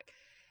come back.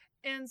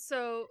 And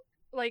so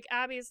like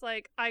Abby's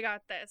like, I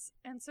got this.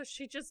 And so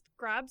she just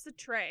grabs a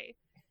tray.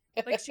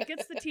 Like, she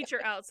gets the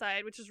teacher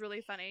outside, which is really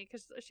funny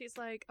because she's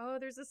like, oh,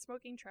 there's a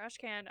smoking trash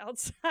can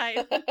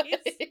outside.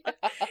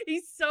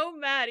 He's so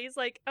mad. He's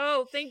like,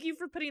 oh, thank you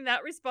for putting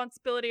that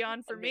responsibility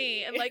on for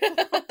me. And like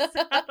walks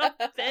out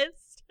all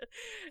pissed.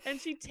 And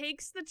she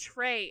takes the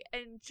tray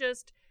and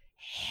just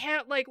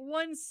like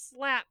one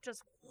slap,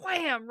 just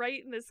wham,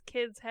 right in this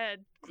kid's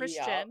head,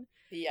 Christian.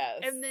 Yes.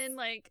 And then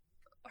like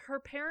her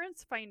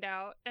parents find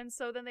out, and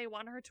so then they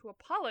want her to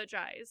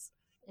apologize.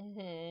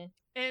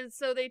 And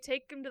so they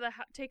take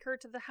her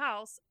to the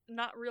house,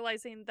 not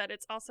realizing that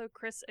it's also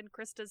Chris and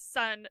Krista's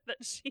son that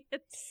she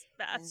had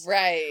smashed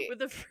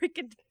with a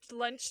freaking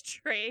lunch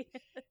tray.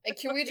 And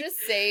can we just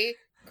say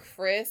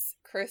Chris,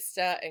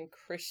 Krista, and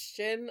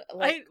Christian?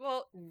 Like,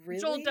 really?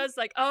 Joel does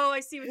like, oh, I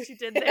see what you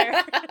did there.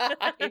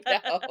 I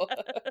know.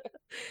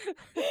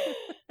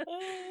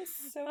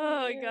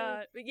 Oh my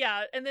god. But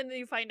yeah, and then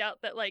you find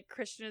out that like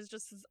Christian is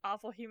just as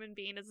awful human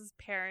being as his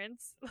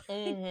parents.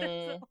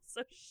 They're all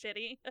so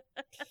shitty.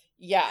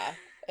 Yeah.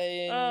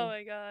 Oh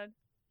my god.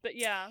 But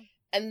yeah.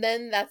 And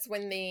then that's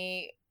when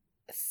they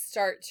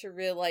start to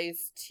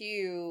realize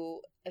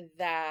too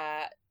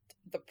that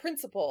the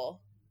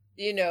principal,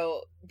 you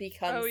know,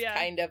 becomes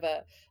kind of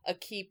a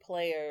key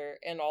player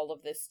in all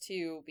of this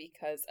too,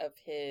 because of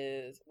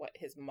his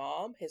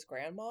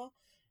grandma.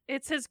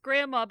 It's his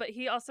grandma, but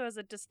he also has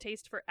a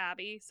distaste for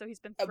Abby, so he's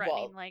been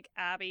threatening like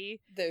Abby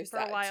for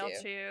a while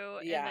too.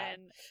 Yeah, and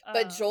then,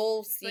 but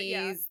Joel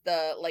sees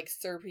the like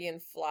Serbian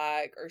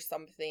flag or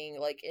something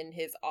like in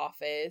his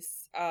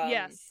office.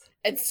 Yes,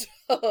 and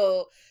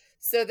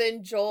so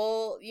then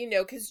Joel, you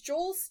know, because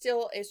Joel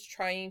still is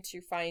trying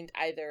to find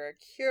either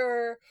a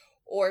cure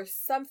or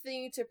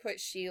something to put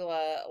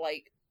Sheila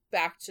like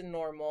back to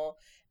normal,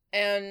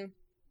 and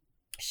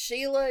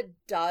Sheila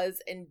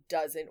does and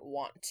doesn't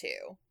want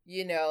to,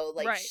 you know,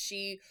 like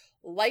she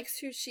likes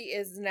who she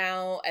is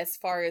now as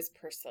far as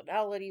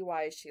personality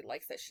wise. She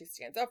likes that she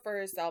stands up for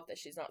herself, that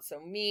she's not so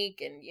meek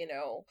and, you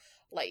know,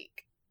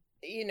 like,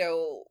 you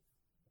know,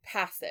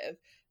 passive.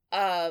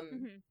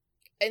 And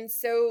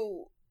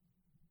so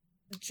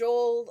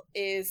Joel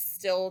is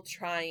still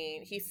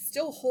trying, he's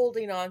still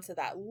holding on to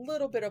that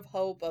little bit of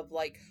hope of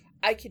like,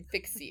 I can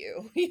fix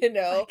you, you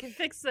know? I can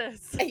fix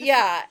this.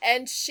 Yeah,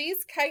 and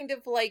she's kind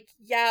of like,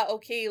 yeah,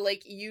 okay,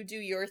 like, you do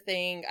your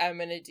thing, I'm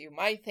gonna do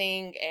my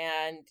thing,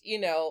 and, you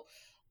know,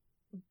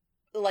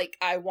 like,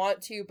 I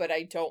want to, but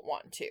I don't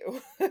want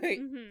to.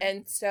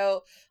 And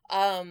so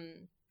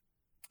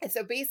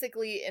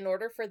basically, in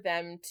order for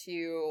them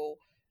to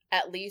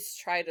at least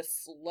try to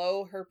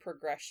slow her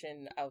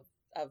progression of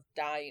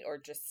dying or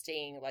just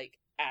staying, like,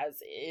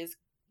 as is,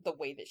 the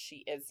way that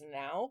she is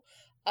now,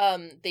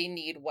 they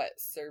need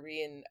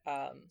Serbian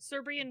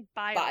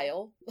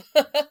bile.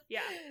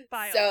 Yeah,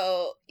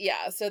 bile.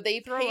 So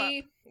they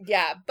pay.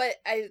 Yeah, but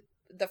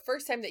the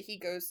first time that he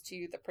goes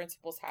to the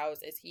principal's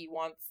house is he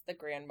wants the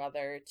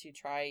grandmother to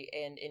try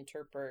and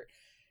interpret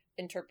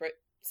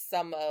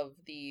some of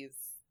these,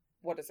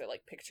 what is it,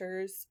 like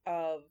pictures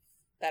of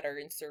that are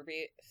in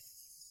Serbia.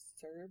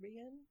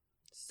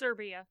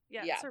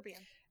 Yeah,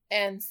 Serbian.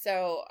 And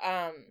so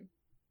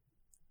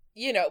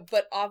you know,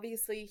 but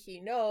obviously he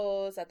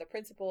knows that the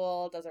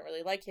principal doesn't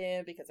really like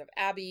him because of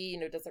Abby, you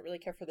know, doesn't really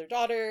care for their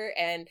daughter,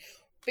 and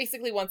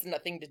basically wants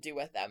nothing to do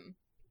with them.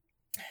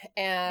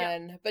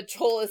 And, but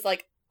Joel is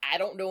like, I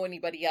don't know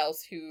anybody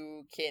else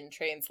who can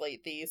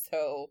translate these,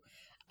 so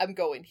I'm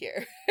going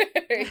here,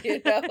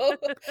 you know?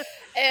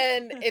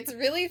 And it's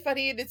really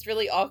funny and it's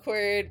really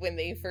awkward when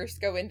they first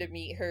go in to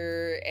meet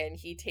her and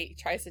he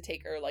tries to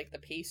take her, like, the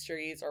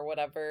pastries or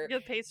whatever.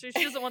 The pastries.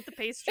 She doesn't want the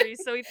pastries,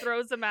 so he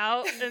throws them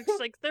out. And she's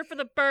like, they're for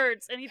the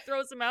birds. And he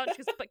throws them out and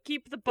she goes, but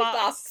keep the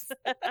box.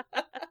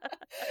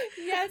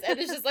 Yes, and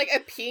it's just, like, a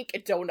pink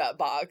donut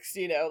box,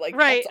 you know? Like,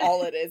 that's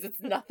all it is.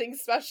 It's nothing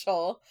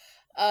special.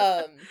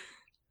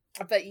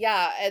 But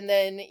yeah, and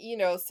then, you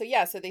know, so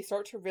they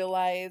start to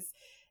realize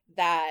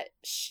that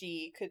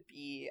she could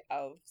be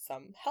of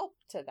some help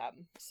to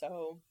them.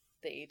 So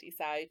they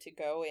decide to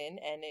go in,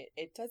 and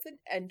it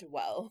doesn't end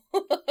well.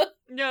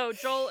 No,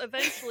 Joel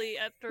eventually,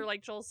 after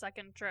like Joel's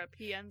second trip,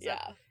 he ends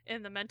up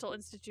in the mental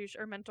institution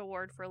or mental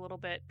ward for a little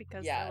bit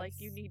because they're like,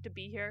 you need to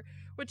be here,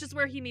 which is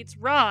where he meets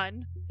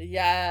Ron.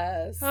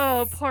 Yes.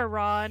 Oh, poor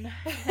Ron.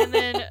 And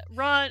then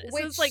Ron,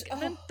 so it's like,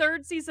 then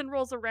third season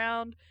rolls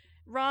around,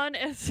 Ron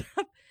ends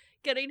up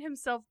getting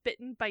himself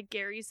bitten by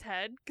Gary's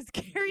head because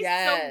Gary's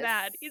so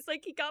mad. He's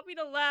like, he got me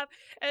to laugh,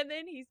 and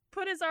then he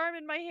put his arm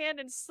in my hand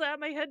and slapped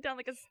my head down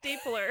like a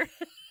stapler.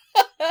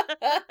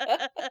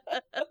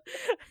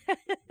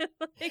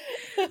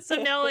 So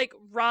now like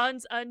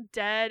Ron's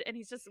undead and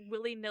he's just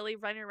willy-nilly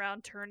running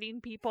around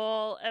turning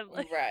people and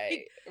like,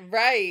 right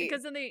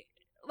because then they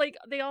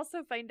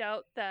also find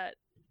out that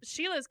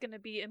Sheila's gonna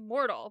be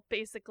immortal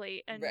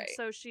basically, and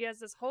so she has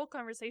this whole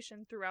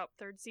conversation throughout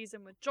third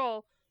season with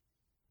Joel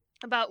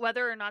about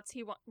whether or not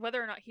he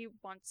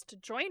wants to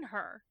join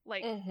her,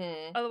 like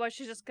otherwise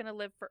she's just gonna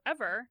live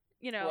forever,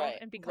 you know,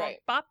 and be called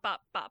bop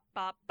bop bop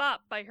bop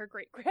bop by her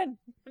great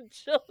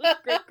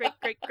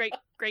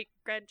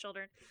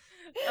grandchildren.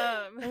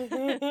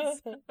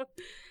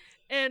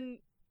 And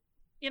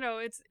you know,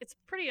 it's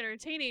pretty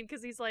entertaining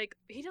because he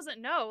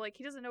doesn't know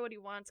what he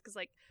wants, because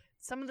like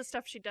some of the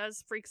stuff she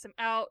does freaks him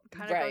out,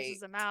 kind of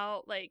grosses him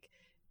out, like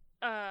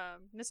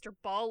Mr.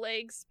 Ball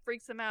Legs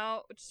freaks him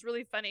out, which is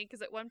really funny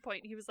because at one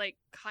point he was like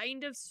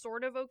kind of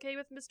sort of okay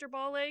with Mr.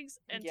 Ball Legs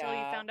until he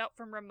found out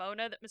from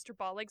Ramona that Mr.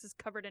 Ball Legs is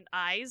covered in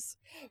eyes.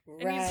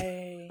 And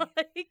he's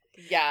like,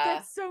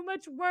 that's so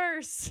much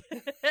worse.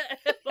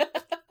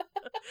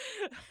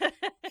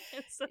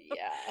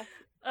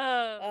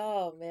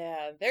 Oh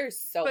man, there's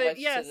so much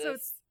to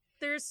this.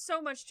 There's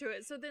so much to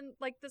it. So then,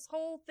 like, this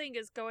whole thing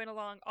is going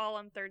along all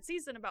on third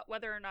season about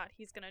whether or not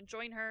he's going to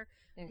join her.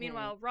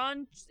 Meanwhile,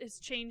 Ron is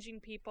changing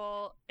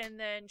people, and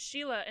then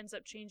Sheila ends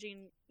up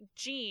changing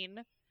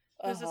Jean,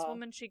 who's this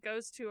woman she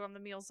goes to on the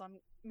Meals on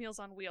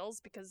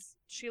Wheels because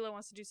Sheila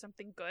wants to do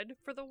something good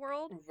for the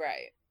world.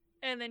 Right.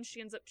 And then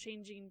she ends up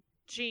changing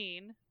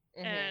Jean,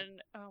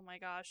 and oh my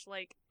gosh,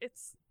 like,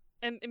 it's...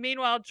 And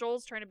meanwhile,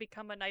 Joel's trying to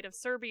become a Knight of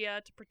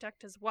Serbia to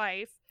protect his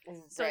wife.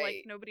 So,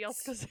 like, nobody else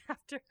goes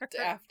after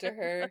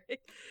her.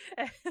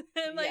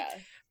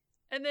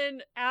 And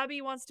then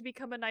Abby wants to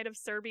become a Knight of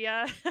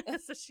Serbia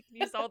so she can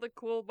use all the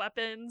cool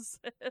weapons.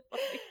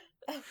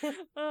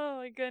 Oh,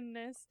 my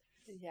goodness.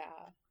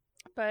 Yeah.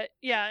 But,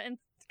 yeah, and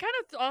kind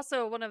of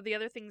also one of the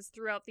other things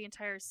throughout the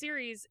entire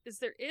series is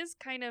there is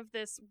kind of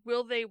this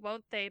will they,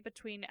 won't they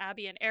between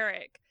Abby and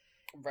Eric.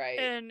 Right.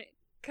 And...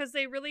 because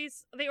they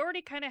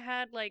already kind of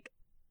had, like,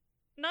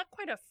 not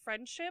quite a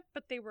friendship,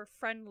 but they were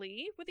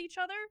friendly with each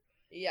other.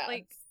 Yeah.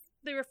 Like,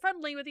 they were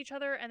friendly with each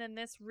other, and then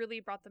this really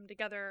brought them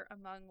together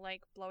among,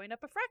 like, blowing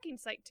up a fracking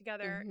site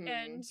together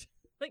and,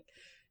 like,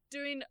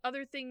 doing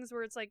other things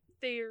where it's, like,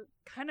 they're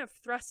kind of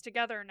thrust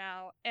together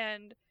now.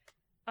 And,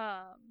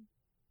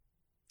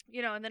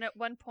 you know, and then at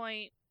one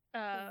point,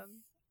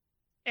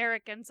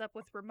 Eric ends up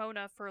with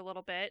Ramona for a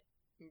little bit.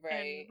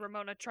 Right. And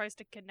Ramona tries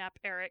to kidnap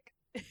Eric.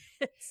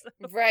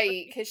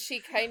 Right, because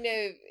she kind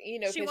of, you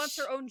know, she wants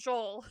her own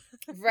Joel.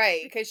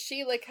 Right, because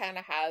she like kind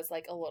of has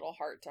like a little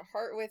heart to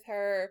heart with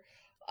her,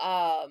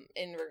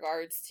 in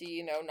regards to,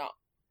 you know, not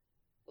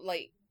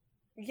like,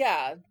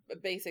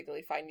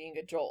 basically finding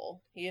a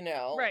Joel, you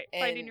know, right,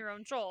 finding your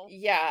own Joel.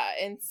 Yeah,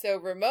 and so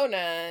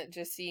Ramona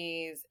just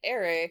sees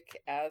Eric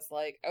as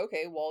like,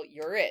 okay, well,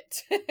 you're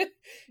it,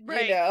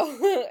 right. You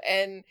know,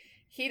 and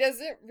he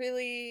doesn't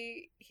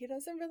really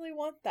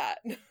want that.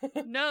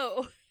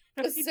 No.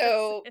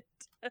 So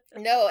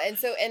no, and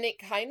it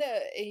kind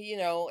of, you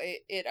know,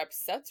 it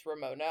upsets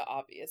Ramona,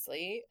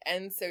 obviously,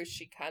 and so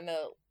she kind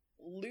of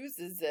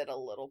loses it a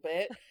little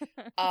bit.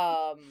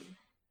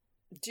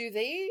 Do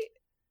they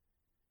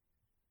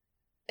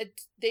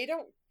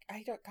don't,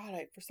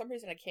 for some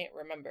reason I can't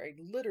remember, I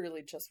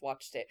literally just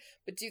watched it,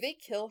 but do they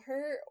kill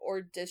her,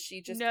 or does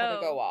she just kind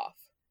of go off?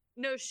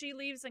 No, she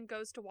leaves and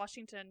goes to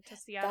Washington, to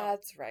Seattle.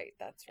 That's right.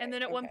 And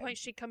then at one point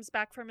she comes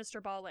back for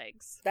Mr. Ball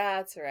Legs.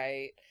 That's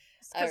right.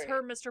 Because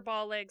her Mr.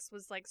 Ball Legs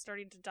was, like,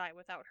 starting to die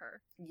without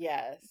her.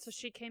 Yes. So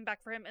she came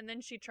back for him, and then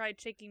she tried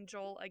taking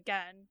Joel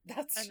again.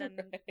 That's and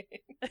then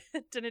right.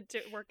 didn't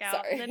work out.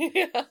 Sorry. And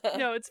then,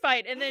 no, it's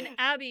fine. And then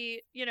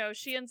Abby, you know,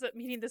 she ends up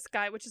meeting this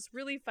guy, which is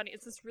really funny.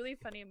 It's this really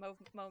funny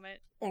moment.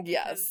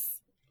 Yes.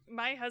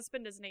 My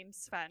husband is named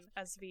Sven,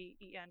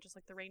 S-V-E-N, just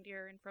like the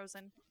reindeer in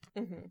Frozen.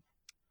 Mm-hmm.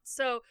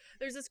 So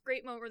there's this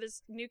great moment where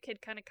this new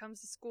kid kind of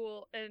comes to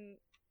school and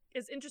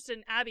is interested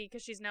in Abby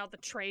because she's now the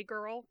tray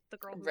girl, the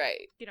girl who,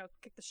 you know,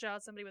 kicked the shit out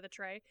of somebody with a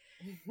tray.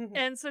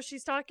 And so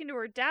she's talking to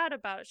her dad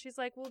about it. She's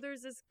like, well,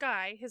 there's this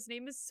guy, his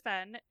name is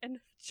Sven, and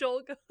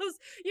Joel goes,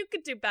 you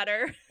could do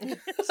better.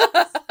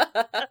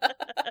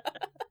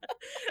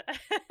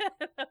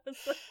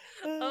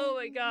 Oh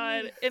my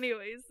god.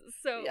 Anyways,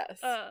 so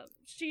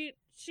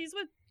she's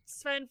with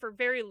Sven for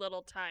very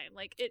little time.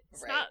 Like,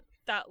 it's not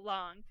that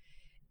long.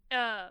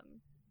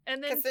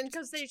 And then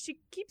because she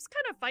keeps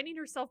kind of finding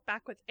herself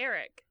back with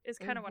Eric is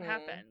kind of what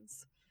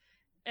happens.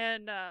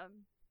 And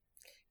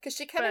because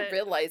she kind of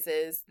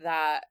realizes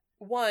that,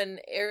 one,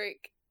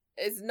 Eric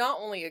is not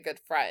only a good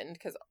friend,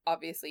 because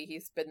obviously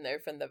he's been there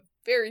from the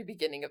very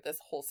beginning of this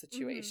whole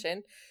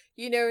situation,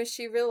 you know,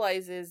 she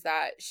realizes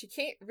that she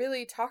can't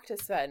really talk to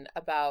Sven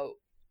about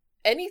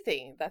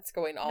anything that's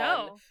going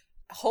on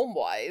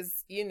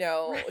home-wise, you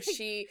know,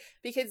 right.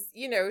 Because,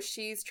 you know,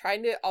 she's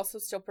trying to also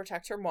still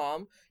protect her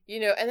mom,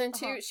 you know, and then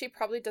too, she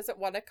probably doesn't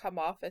want to come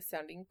off as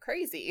sounding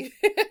crazy,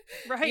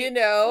 right? You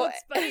know, well,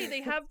 it's funny,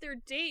 they have their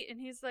date, and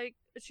she's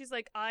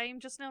like,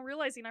 I'm just now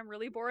realizing I'm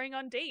really boring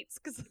on dates,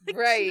 because like,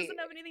 she doesn't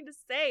have anything to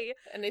say,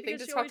 anything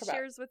to she talk always about.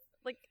 Shares with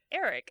like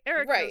Eric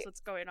knows what's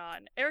going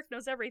on. Eric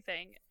knows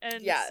everything,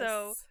 and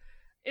so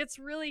it's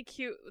really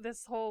cute,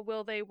 this whole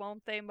will they,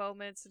 won't they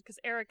moments, because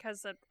Eric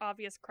has an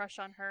obvious crush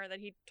on her that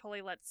he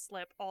totally lets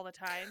slip all the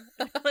time.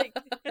 Like,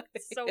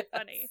 it's so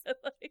funny.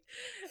 Like,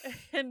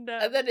 and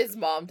then his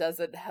mom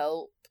doesn't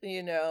help,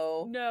 you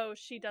know. No,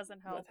 she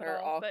doesn't help with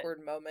her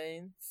awkward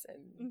moments.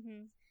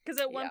 And because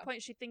at one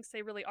point she thinks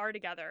they really are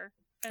together.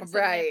 And so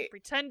they have to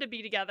pretend to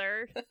be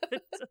together.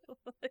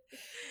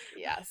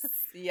 Yes.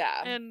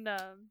 Yeah. And,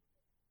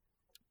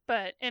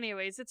 but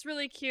anyways, it's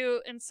really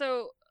cute. And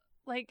so,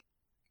 like,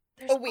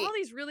 there's all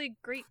these really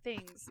great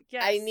things.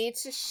 Yes. I need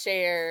to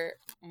share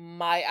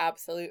my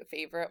absolute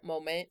favorite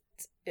moment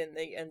in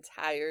the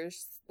entire,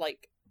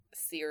 like,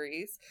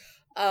 series.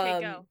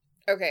 Okay, go.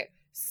 Okay,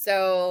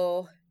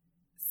 so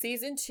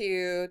season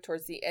 2,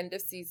 towards the end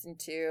of season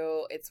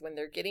 2, it's when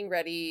they're getting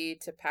ready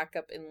to pack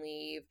up and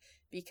leave,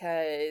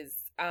 because,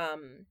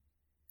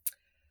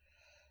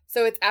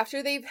 so it's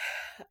after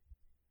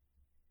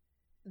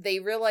they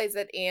realize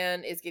that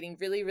Anne is getting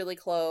really, really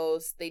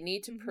close. They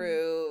need to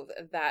prove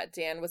that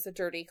Dan was a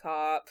dirty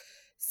cop.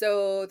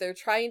 So they're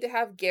trying to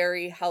have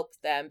Gary help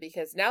them,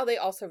 because now they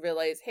also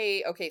realize,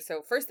 hey, okay,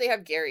 so first they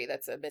have Gary,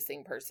 that's a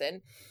missing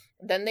person.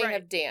 Then they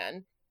have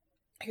Dan,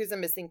 who's a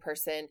missing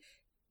person.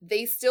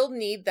 They still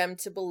need them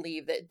to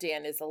believe that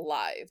Dan is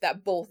alive,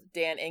 that both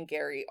Dan and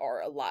Gary are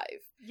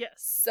alive. Yes.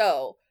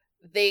 So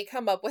they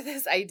come up with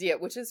this idea,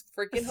 which is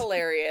freaking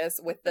hilarious,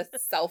 with the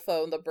cell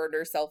phone, the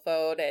burner cell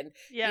phone. And,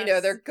 you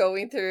know, they're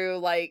going through,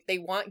 like, they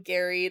want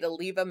Gary to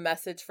leave a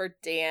message for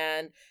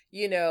Dan,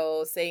 you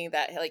know, saying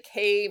that, like,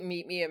 hey,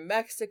 meet me in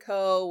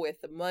Mexico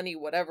with the money,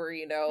 whatever,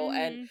 you know,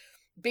 and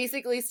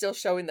basically still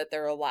showing that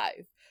they're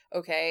alive,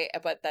 okay?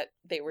 But that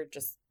they were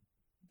just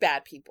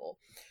bad people.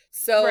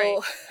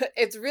 So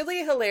it's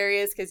really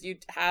hilarious, because you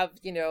have,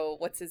 you know,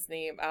 what's his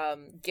name?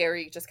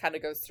 Gary just kind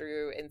of goes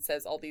through and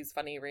says all these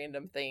funny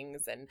random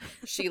things, and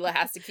Sheila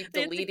has to keep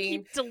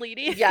deleting.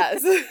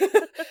 Yes.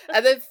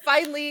 And then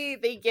finally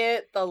they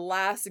get the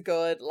last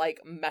good,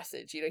 like,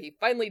 message. You know, he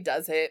finally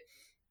does it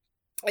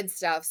and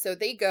stuff. So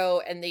they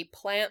go and they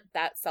plant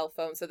that cell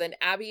phone. So then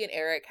Abby and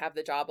Eric have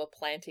the job of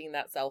planting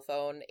that cell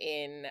phone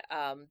in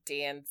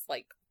Dan's,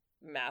 like,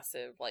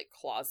 massive, like,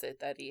 closet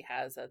that he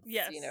has that's,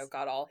 you know,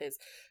 got all his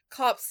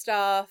cop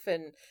stuff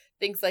and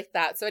things like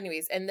that. So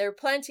anyways, and they're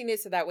planting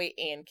it so that way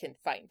Anne can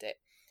find it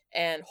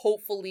and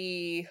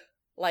hopefully,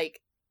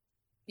 like,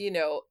 you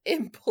know,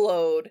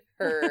 implode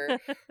her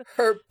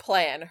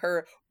plan,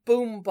 her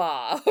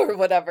boomba or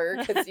whatever,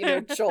 because, you know,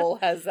 Joel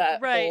has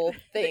that whole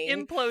thing,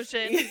 the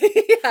implosion.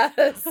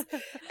 Yes.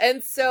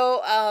 And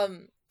so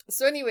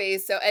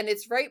anyways, so, and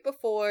it's right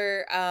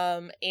before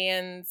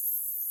Anne's,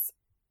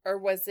 or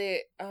was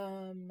it,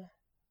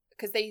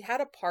 because they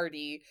had a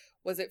party,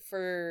 was it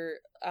for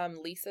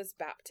Lisa's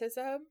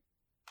baptism?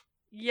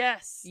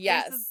 Yes.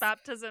 Lisa's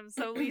baptism,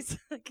 so Lisa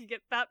can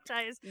get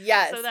baptized.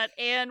 Yes. So that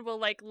Anne will,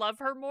 like, love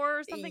her more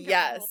or something.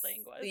 Yes. The whole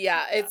thing was.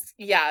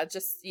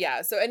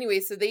 Yeah. So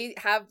anyway, so they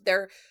have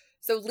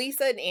so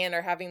Lisa and Anne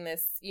are having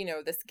this, you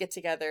know, this get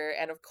together,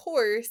 and of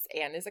course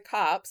Anne is a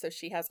cop, so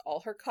she has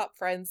all her cop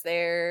friends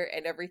there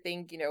and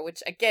everything, you know,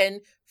 which again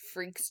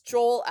freaks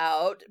Joel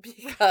out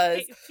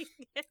because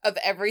of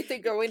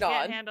everything going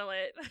on.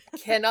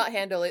 Cannot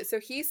handle it. So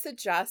he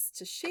suggests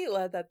to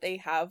Sheila that they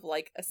have,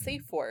 like, a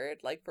safe word,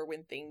 like, for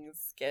when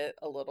things get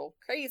a little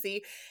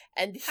crazy.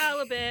 And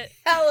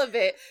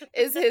halibut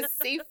is his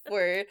safe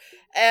word.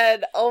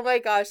 And oh my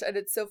gosh, and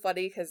it's so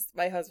funny because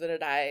my husband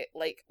and I,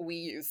 like, we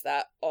use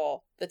that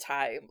all the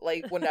time.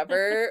 Like,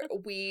 whenever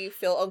we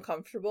feel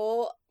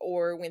uncomfortable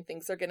or when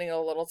things are getting a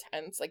little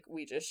tense, like,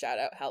 we just shout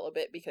out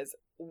halibut, because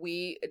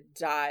we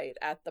died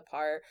at the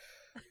part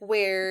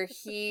where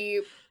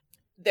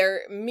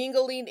they're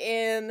mingling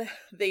in,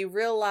 they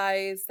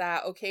realize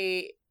that,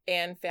 okay,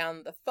 Anne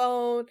found the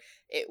phone,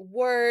 it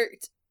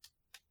worked,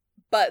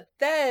 but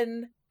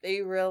then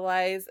they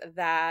realize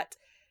that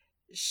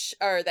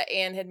that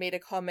Anne had made a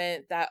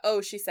comment that,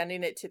 oh, she's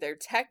sending it to their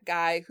tech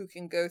guy who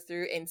can go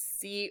through and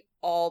see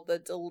all the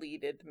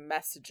deleted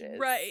messages.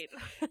 Right.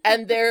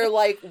 And they're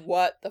like,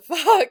 what the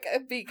fuck?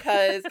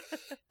 Because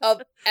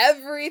of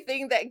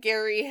everything that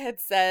Gary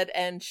had said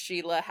and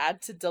Sheila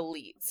had to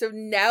delete. So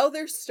now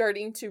they're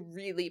starting to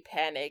really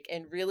panic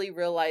and really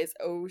realize,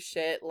 oh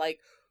shit,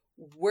 like,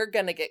 we're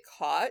gonna get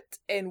caught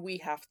and we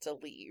have to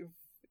leave,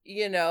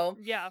 you know?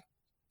 Yeah.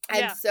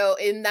 And so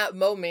in that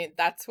moment,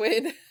 that's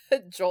when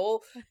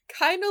Joel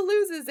kind of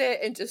loses it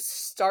and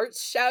just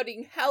starts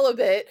shouting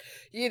halibut,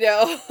 you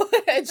know,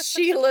 and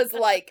Sheila's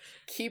like,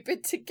 keep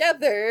it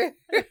together.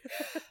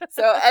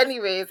 So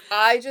anyways,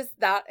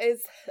 that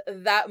is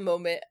that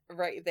moment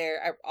right there.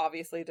 I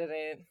obviously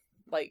didn't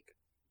like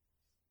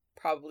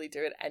probably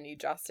do it any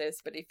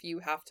justice, but if you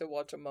have to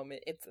watch a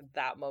moment, it's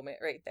that moment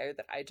right there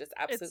that I just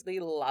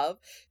absolutely love,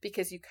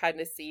 because you kind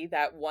of see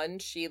that one,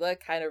 Sheila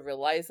kind of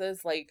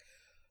realizes like,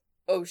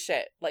 oh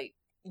shit, like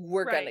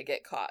we're gonna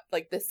get caught,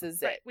 like this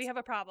is it, we have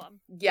a problem.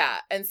 Yeah.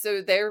 And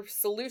so their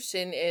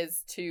solution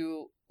is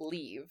to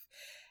leave,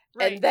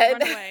 and then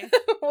run away.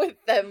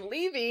 With them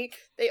leaving,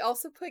 they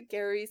also put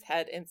Gary's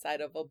head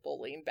inside of a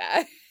bowling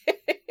bag.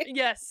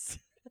 Yes.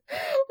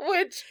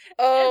 Which,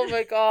 oh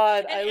my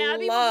god, and I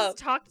Abby love. Will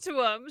just talk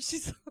to him.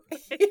 She's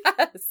like,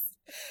 yes.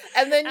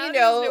 And then, Abby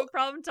has no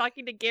problem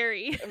talking to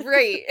Gary.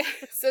 Right.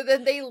 So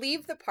then they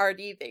leave the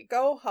party, they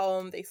go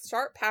home, they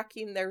start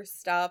packing their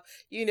stuff,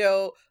 you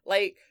know,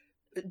 like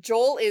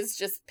Joel is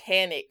just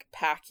panic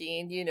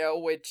packing, you know,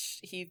 which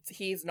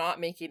he's not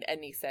making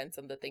any sense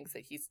on the things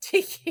that he's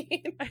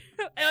taking. And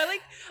I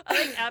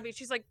like Abby.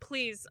 She's like,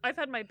 please, I've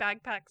had my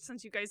bag packed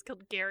since you guys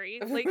killed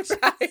Gary. Like,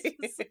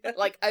 right.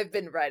 Like I've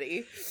been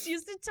ready. She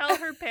used to tell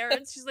her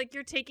parents, she's like,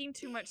 you're taking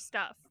too much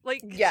stuff.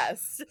 Like,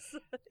 yes.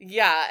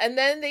 Yeah. And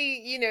then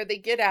they, you know, they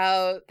get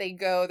out, they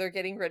go, they're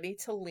getting ready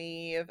to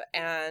leave,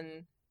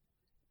 and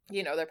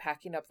you know, they're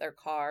packing up their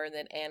car, and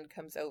then Anne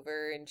comes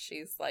over and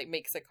she's like,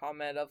 makes a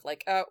comment of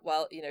like, oh,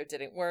 well, you know,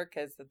 didn't work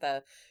because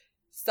the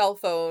cell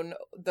phone,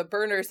 the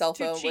burner cell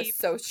phone was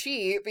so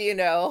cheap, you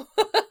know,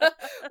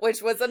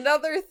 which was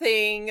another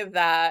thing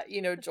that,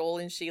 you know, Joel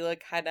and Sheila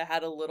kind of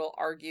had a little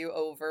argue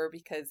over,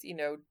 because, you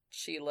know,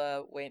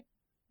 Sheila went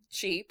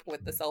cheap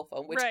with the cell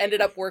phone, which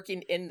ended up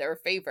working in their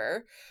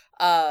favor.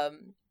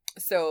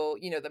 So,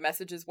 you know, the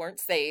messages weren't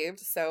saved.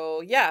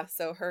 So, yeah,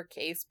 so her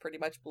case pretty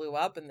much blew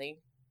up, and they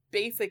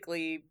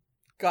basically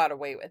got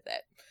away with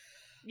it.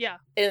 Yeah.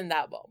 In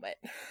that moment.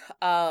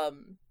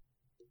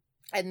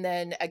 And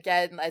then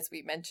again, as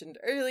we mentioned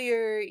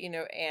earlier, you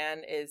know,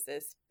 Anne is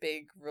this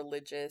big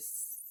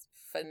religious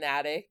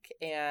fanatic,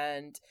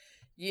 and,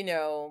 you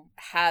know,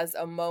 has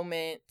a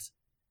moment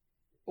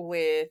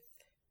with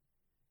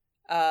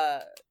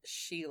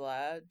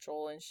Sheila,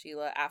 Joel and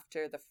Sheila,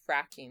 after the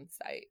fracking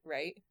site,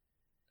 right?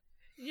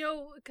 You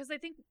know, because I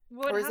think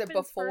what or is it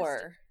before?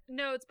 First,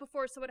 no, it's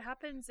before. So what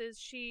happens is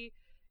she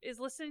is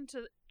listening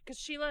to, because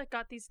Sheila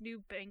got these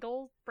new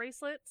bangle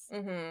bracelets,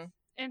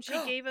 and she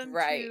gave them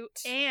to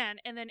Anne,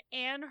 and then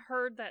Anne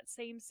heard that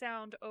same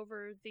sound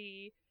over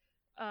the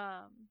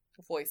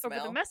voicemail, over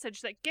the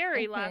message that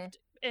Gary left,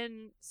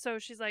 and so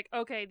she's like,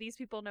 okay, these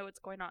people know what's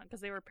going on,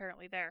 because they were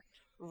apparently there.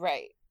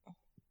 Right.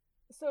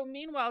 So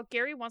meanwhile,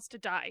 Gary wants to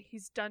die.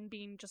 He's done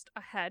being just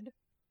a head.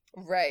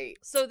 Right.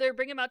 So they're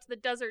bringing him out to the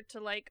desert to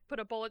like put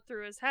a bullet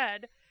through his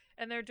head,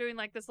 and they're doing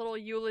like this little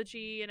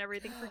eulogy and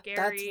everything for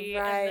Gary.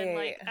 That's right. And then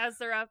like as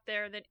they're out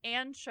there, then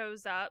Anne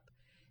shows up,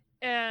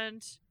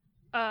 and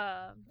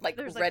like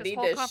there's like ready this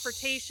whole to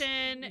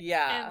confrontation.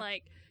 And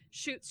like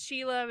shoots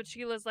Sheila, but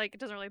Sheila's like, it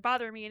doesn't really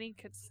bother me any,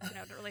 because, you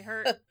know, it doesn't really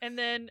hurt. And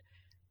then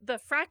the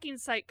fracking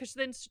site, because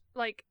then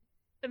like,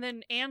 and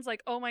then Anne's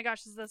like, oh my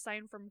gosh, this is a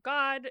sign from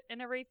God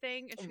and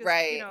everything. And she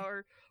goes, you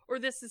know, or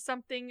this is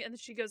something. And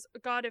she goes,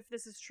 God, if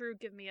this is true,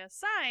 give me a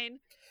sign.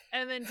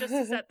 And then just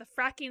as that, the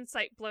fracking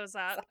site blows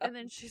up. And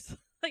then she's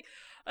like,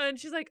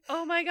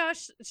 oh my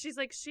gosh. She's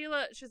like,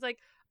 Sheila, she's like,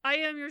 I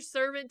am your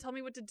servant, tell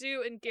me what to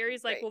do. And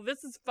Gary's like, well,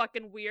 this is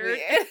fucking weird.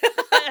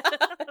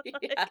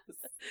 Yes.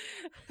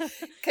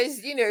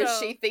 Because, you know,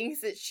 she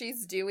thinks that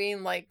she's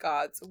doing like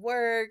God's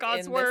work,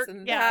 this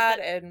and that,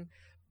 and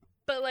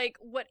but like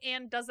what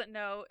Anne doesn't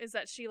know is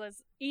that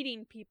Sheila's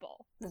eating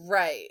people.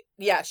 Right.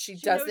 Yeah, she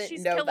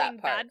doesn't know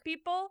that part. Bad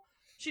people.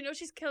 She knows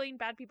she's killing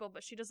bad people,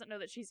 but she doesn't know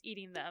that she's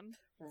eating them.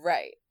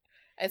 Right.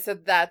 And so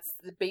that's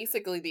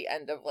basically the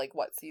end of like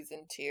what,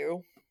 season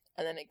 2,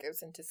 and then it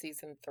goes into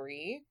season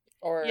 3.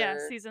 Or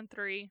season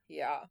 3.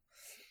 Yeah.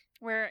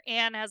 Where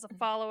Anne has a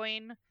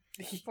following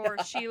for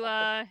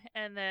Sheila,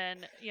 and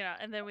then, you know,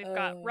 and then we've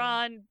got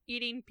Ron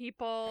eating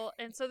people,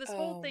 and so this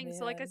whole thing, man.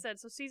 So like I said,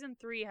 so season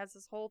 3 has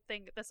this whole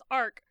thing, this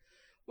arc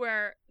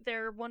where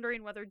they're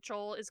wondering whether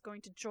Joel is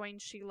going to join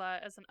Sheila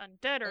as an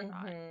undead or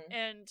not.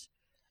 And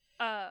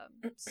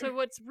so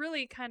what's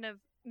really kind of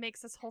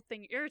makes this whole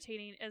thing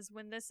irritating is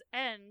when this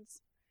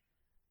ends,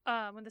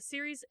 when the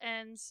series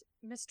ends,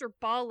 Mr.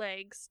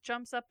 Balllegs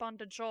jumps up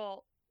onto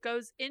Joel,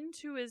 goes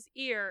into his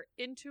ear,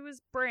 into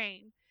his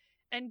brain,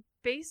 and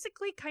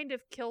basically kind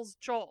of kills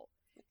Joel.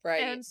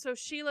 Right. And so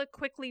Sheila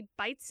quickly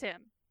bites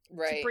him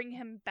to bring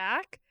him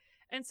back.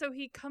 And so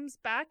he comes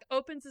back,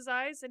 opens his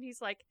eyes, and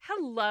he's like,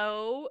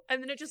 hello.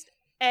 And then it just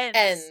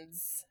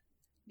ends.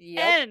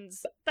 Yep.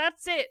 Ends.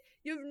 That's it.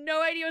 You have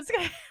no idea what's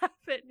going to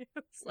happen.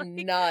 It's like,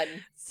 none.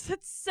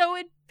 It's so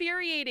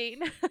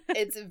infuriating.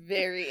 It's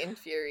very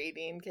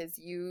infuriating because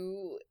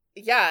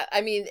yeah,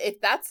 I mean,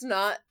 if that's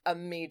not a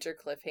major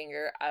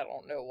cliffhanger, I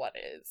don't know what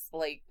is.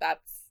 Like,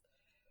 that's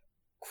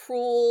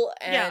cruel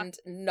and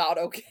not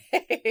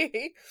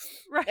okay.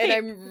 Right. And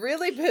I'm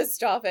really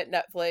pissed off at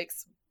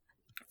Netflix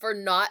for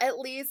not at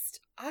least,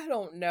 I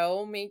don't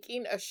know,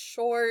 making a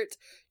short,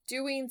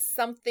 doing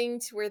something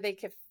to where they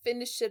could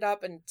finish it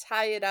up and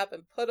tie it up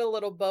and put a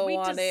little bow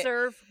on it. We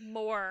deserve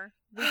more.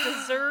 We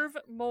deserve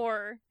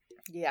more.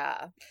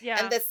 Yeah.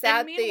 Yeah. And the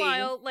sad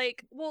meanwhile,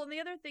 like, well, and the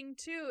other thing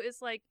too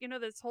is like, you know,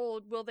 this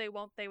whole will they,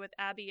 won't they with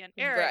Abby and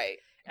Eric. Right.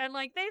 And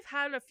like, they've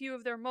had a few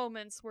of their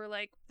moments where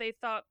like they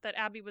thought that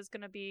Abby was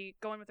going to be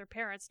going with her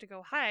parents to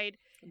go hide.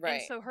 Right.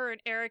 And so her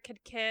and Eric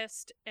had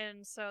kissed.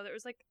 And so there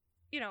was like,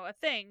 you know, a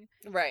thing.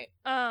 Right.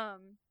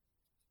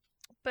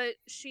 But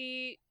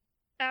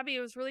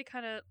Abby's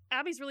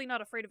really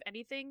not afraid of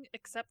anything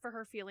except for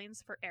her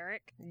feelings for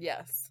Eric.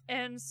 Yes.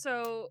 And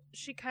so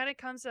she kind of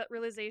comes to that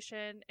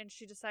realization, and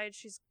she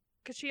decides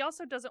because she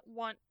also doesn't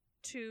want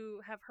to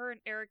have her and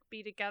Eric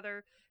be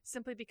together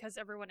simply because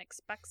everyone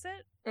expects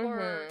it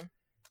or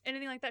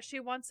anything like that. She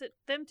wants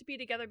them to be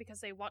together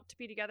because they want to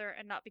be together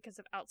and not because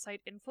of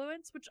outside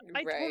influence, which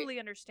I totally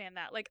understand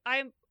that. Like,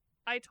 I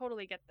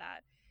totally get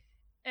that.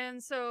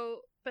 And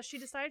so, but she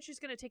decided she's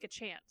going to take a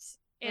chance.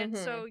 And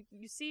so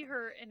you see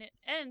her, and it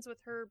ends with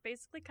her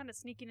basically kind of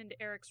sneaking into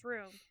Eric's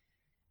room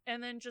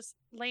and then just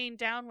laying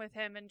down with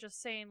him and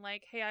just saying,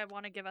 like, hey, I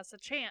want to give us a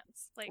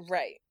chance. Like,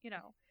 you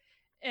know,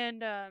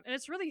 and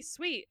it's really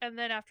sweet. And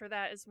then after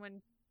that is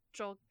when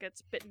Joel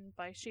gets bitten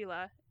by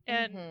Sheila.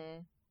 And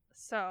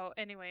so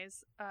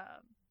anyways,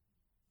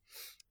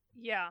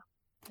 yeah.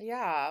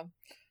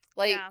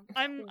 Like,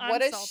 I'm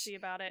salty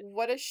about it.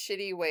 What a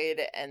shitty way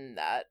to end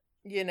that,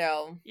 you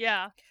know?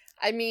 Yeah.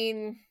 I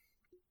mean,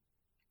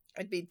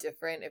 it'd be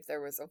different if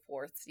there was a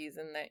 4th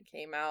season that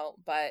came out,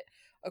 but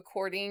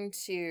according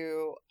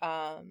to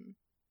an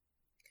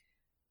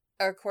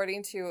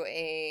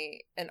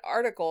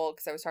article,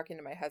 because I was talking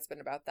to my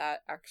husband about that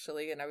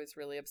actually, and I was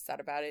really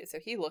upset about it. So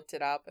he looked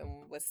it up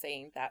and was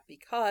saying that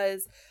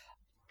because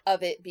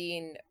of it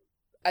being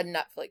a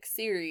Netflix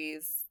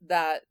series,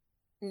 that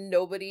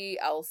nobody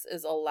else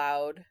is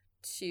allowed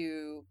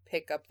to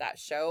pick up that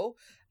show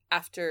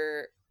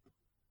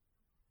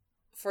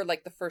for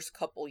like the first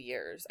couple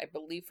years, I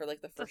believe, for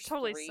like the first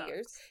 3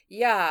 years.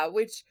 Yeah,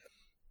 which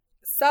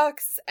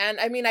sucks. And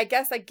I mean, I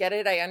guess I get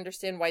it. I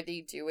understand why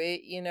they do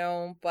it, you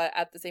know, but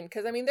at the same,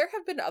 because I mean, there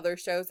have been other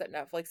shows that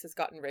Netflix has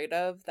gotten rid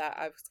of that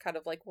I was kind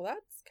of like, well,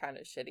 that's kind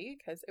of shitty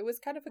because it was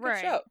kind of a good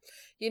show,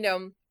 you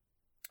know.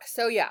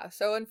 So yeah,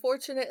 so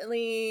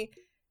unfortunately,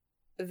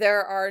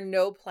 there are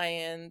no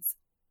plans.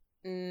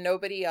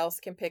 Nobody else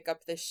can pick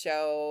up this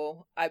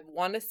show. I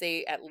want to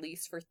say at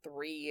least for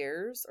 3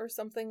 years or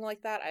something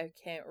like that. I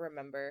can't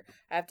remember.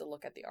 I have to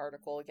look at the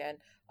article again,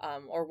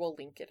 or we'll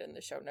link it in the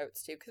show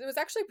notes too, because it was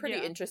actually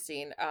pretty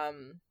interesting,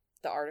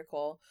 the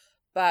article.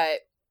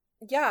 But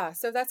yeah,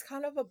 so that's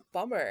kind of a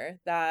bummer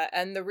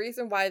and the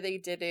reason why they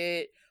did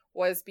it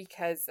was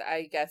because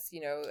I guess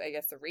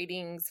the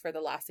ratings for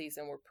the last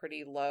season were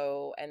pretty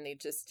low, and they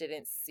just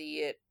didn't see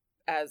it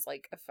as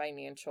like a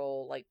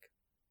financial, like,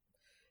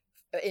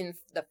 in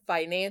the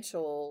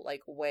financial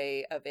like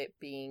way of it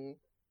being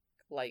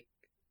like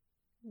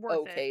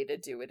okay to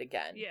do it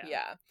again.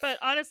 Yeah. But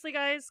honestly,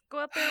 guys, go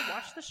out there,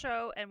 watch the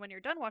show, and when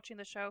you're done watching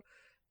the show,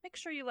 make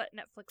sure you let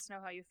Netflix know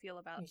how you feel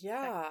about it.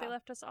 Yeah. They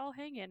left us all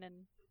hanging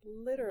and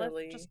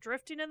literally just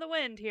drifting in the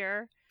wind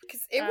here.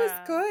 Because it was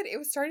good. It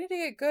was starting to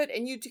get good,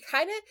 and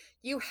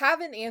you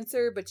have an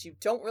answer, but you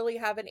don't really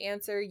have an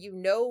answer. You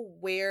know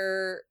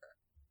where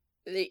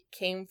it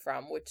came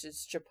from, which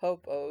is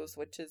Chapopo's,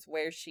 which is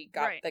where she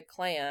got the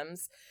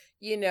clams,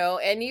 you know,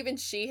 and even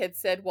she had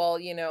said, well,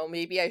 you know,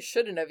 maybe I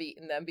shouldn't have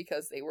eaten them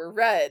because they were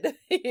red,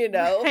 you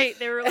know. Right,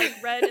 they were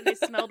like red and they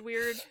smelled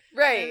weird.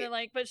 Right. And then,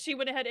 like, but she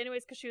went ahead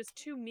anyways because she was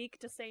too meek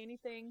to say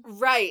anything.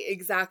 Right,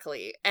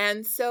 exactly.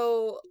 And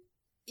so,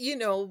 you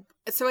know,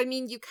 so I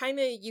mean,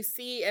 you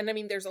see, and I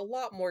mean, there's a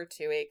lot more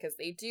to it because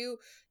they do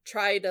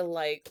try to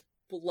like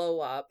blow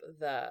up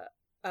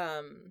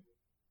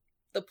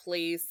the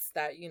place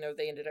that, you know,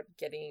 they ended up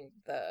getting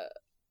the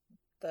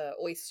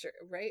oyster,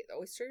 right? The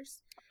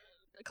oysters?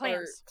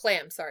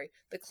 Clams, sorry.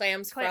 The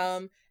clams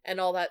from and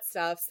all that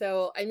stuff.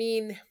 So, I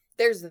mean,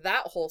 there's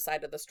that whole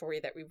side of the story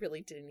that we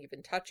really didn't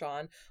even touch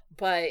on.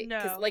 But,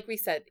 because like we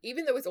said,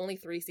 even though it's only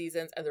 3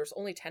 seasons and there's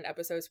only 10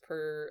 episodes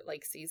per,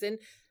 like, season,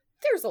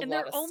 there's a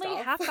lot of stuff. And they're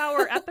only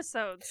half-hour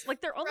episodes.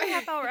 Like, they're only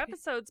half-hour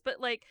episodes,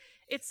 but, like,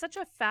 it's such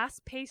a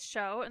fast-paced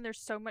show and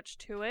there's so much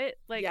to it.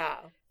 Like,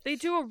 they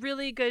do a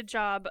really good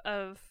job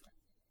of,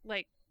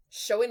 like,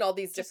 showing all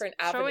these different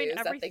avenues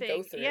that they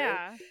go through.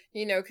 Yeah.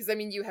 You know, because, I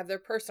mean, you have their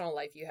personal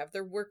life, you have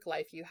their work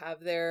life, you have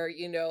their,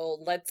 you know,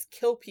 let's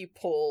kill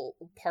people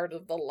part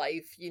of the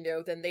life, you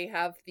know, then they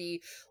have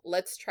the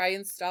let's try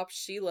and stop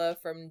Sheila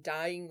from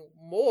dying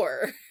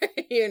more,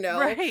 you know?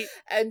 Right.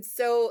 And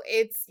so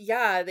it's,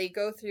 they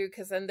go through,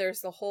 because then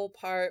there's the whole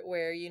part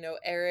where, you know,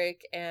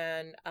 Eric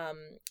and,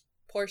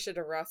 Portia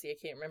de Rossi, I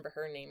can't remember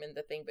her name in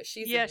the thing, but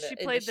she's in the, she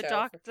played the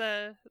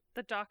doctor,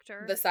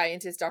 the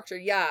scientist doctor,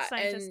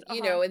 and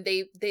you know, and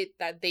they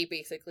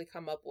basically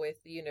come up with,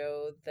 you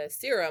know, the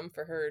serum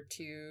for her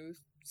to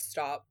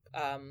stop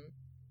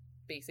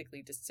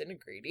basically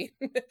disintegrating.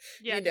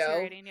 Yeah,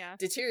 deteriorating, yeah.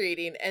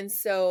 Deteriorating. And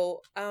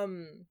so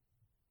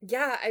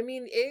yeah, I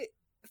mean,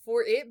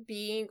 for it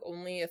being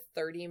only a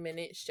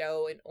 30-minute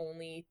show and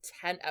only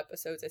 10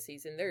 episodes a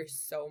season, there's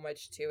so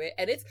much to it,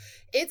 and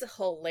it's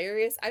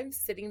hilarious. I'm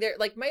sitting there,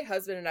 like, my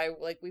husband and I,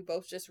 like, we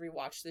both just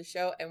rewatched the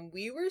show, and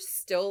we were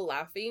still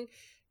laughing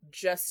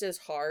just as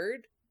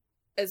hard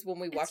as when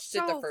we watched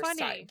it the first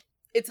time.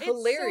 It's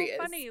hilarious.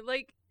 So funny.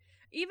 Like,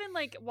 even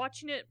like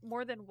watching it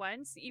more than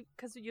once,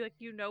 because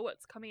you know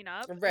what's coming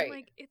up, right? And,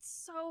 like,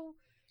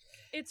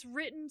 it's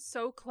written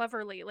so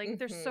cleverly. Like,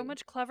 there's so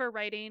much clever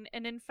writing,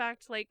 and in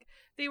fact, like,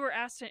 they were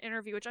asked in an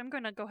interview, which I'm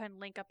going to go ahead and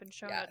link up in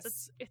show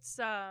notes. It's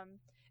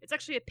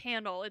actually a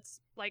panel.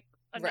 It's like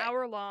an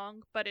hour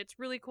long, but it's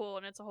really cool,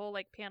 and it's a whole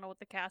like panel with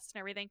the cast and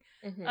everything.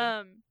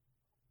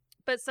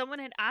 But someone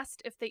had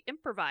asked if they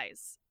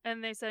improvise,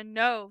 and they said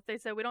no. They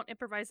said, we don't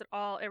improvise at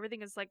all.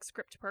 Everything is like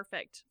script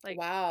perfect. Like,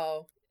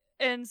 wow.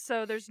 And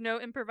so there's no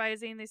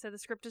improvising. They said the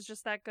script is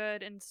just that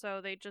good, and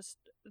so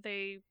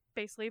they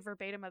basically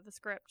verbatim of the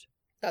script.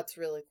 That's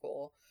really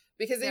cool.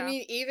 Because, I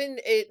mean, even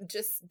it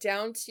just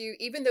down to,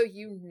 even though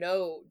you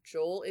know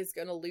Joel is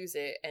going to lose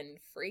it and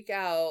freak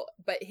out,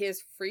 but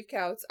his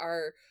freakouts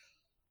are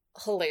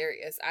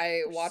hilarious.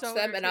 I watch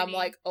them and I'm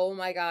like, oh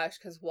my gosh,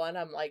 because one,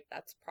 I'm like,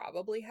 that's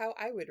probably how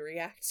I would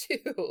react to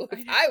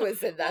if I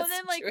was in that situation.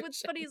 Then, like,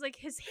 what's funny is, like,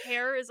 his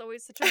hair is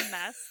always such a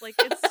mess. Like,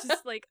 it's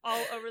just, like,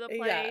 all over the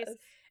place. Yes.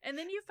 And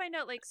then you find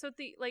out, like,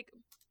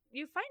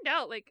 you find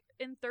out, like,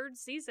 in third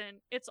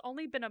season, it's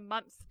only been a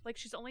month. Like,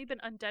 she's only been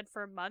undead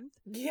for a month.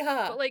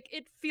 Yeah. But, like,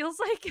 it feels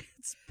like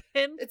it's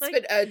been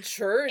a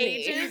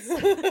journey. Ages.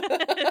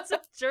 It's a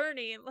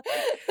journey.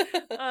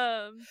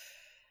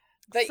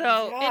 But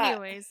so,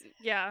 anyways,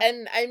 yeah.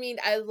 And, I mean,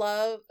 I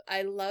love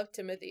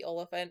Timothy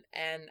Olyphant,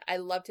 and I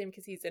loved him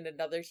because he's in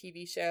another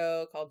TV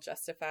show called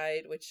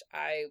Justified, which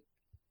I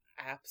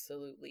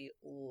absolutely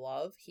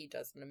love. He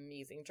does an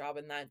amazing job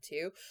in that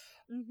too.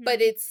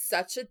 But it's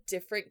such a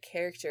different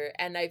character,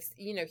 and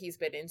he's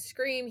been in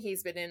Scream,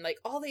 he's been in like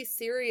all these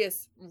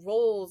serious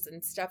roles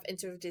and stuff, and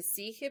to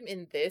see him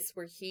in this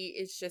where he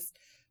is just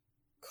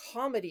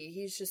comedy,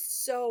 he's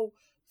just so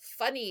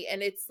funny,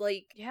 and it's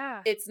like,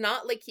 it's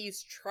not like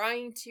he's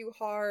trying too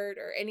hard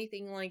or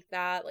anything like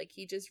that. Like,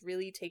 he just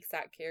really takes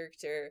that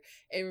character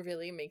and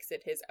really makes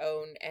it his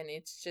own, and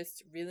it's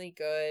just really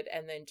good.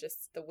 And then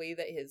just the way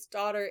that his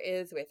daughter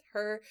is with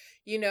her,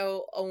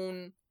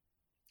 own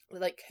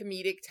like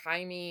comedic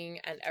timing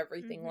and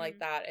everything like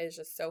that is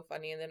just so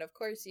funny. And then of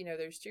course,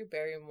 there's Drew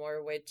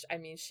Barrymore, which, I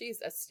mean, she's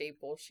a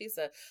staple, she's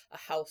a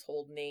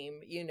household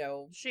name,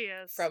 she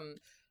is, from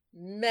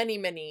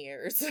many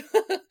years.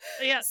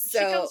 Yes, so,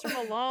 she comes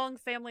from a long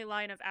family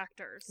line of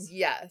actors.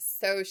 Yes,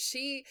 so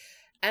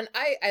and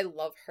I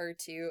love her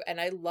too,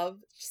 and I love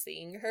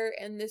seeing her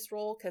in this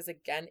role because,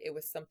 again, it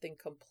was something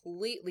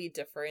completely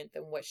different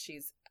than what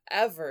she's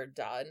ever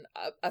done,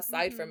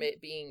 aside from it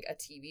being a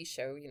TV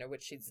show,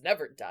 which she's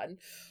never done.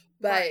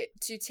 But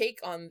to take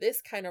on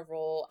this kind of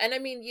role, and I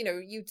mean,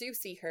 you do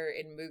see her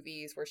in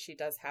movies where she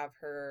does have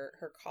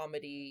her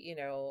comedy,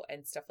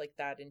 and stuff like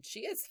that, and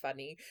she is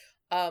funny.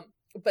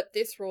 But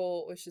this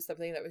role was just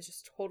something that was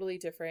just totally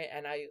different,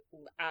 and I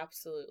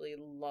absolutely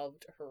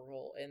loved her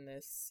role in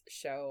this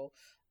show.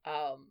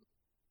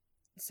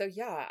 So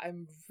yeah,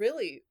 I'm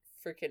really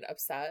freaking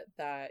upset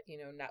that,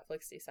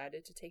 Netflix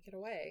decided to take it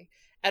away.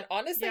 And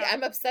honestly,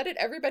 I'm upset at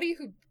everybody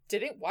who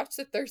didn't watch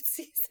the third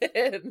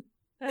season.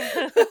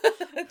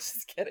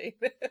 Just kidding.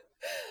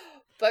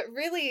 But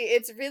really,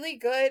 it's really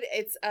good.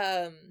 It's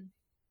a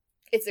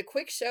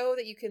quick show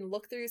that you can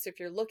look through, so if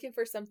you're looking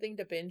for something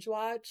to binge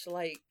watch,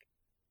 like,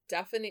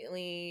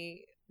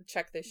 definitely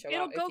check this show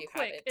out if you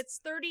quick. haven't. It's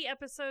 30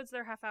 episodes,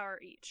 they're half hour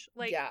each.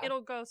 Like,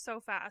 it'll go so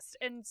fast.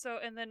 And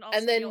then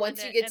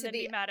once you get to the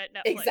be mad at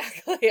Netflix.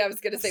 Exactly. I was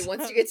gonna say,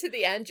 once you get to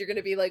the end, you're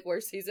gonna be like,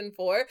 where's season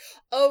 4?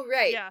 Oh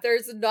right,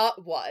 there's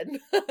not one.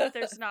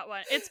 There's not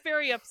one. It's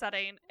very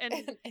upsetting. And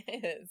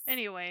it is.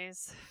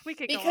 Anyways, we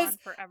could go on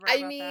forever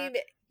about that.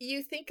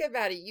 You think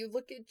about it, you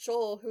look at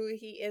Joel, who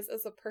he is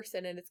as a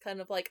person, and it's kind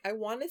of like, I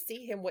want to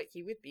see him what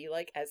he would be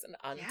like as an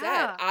undead.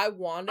 Yeah. I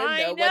want to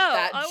know what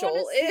that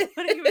Joel is.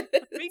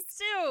 Me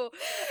too.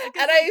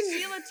 Because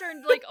Sheila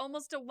turned like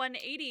almost a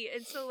 180,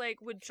 and so like,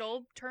 would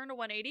Joel turn a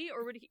 180,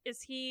 or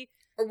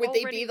would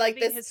they be like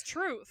this, his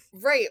truth?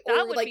 Right.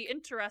 That would be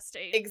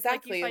interesting.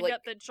 Exactly. Like, you find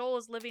out that Joel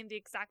is living the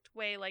exact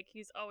way like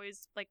he's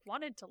always like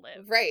wanted to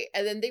live. Right.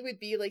 And then they would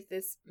be like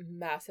this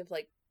massive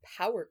like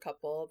power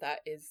couple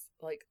that is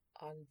like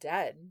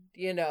undead,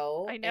 I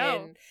know.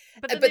 And,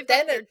 but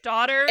then their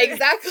daughter.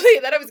 Exactly.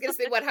 Then I was gonna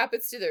say, what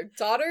happens to their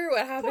daughter?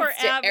 What happens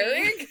to Abby.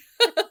 Eric?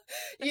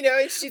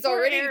 And she's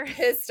already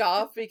pissed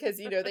off because,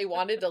 they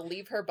wanted to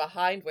leave her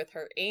behind with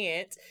her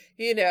aunt,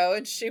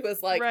 and she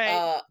was like,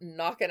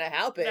 not gonna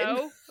happen.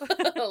 No.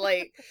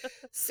 Like,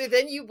 so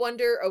then you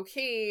wonder,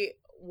 okay,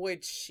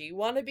 would she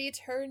want to be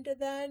turned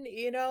then?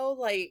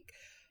 Like,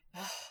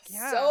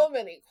 so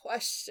many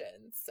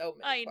questions.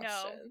 I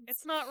know.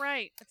 It's not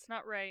right.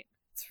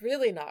 It's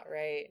really not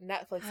right.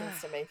 Netflix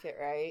needs to make it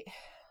right.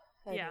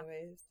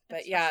 Anyways,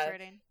 but yeah,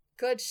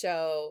 good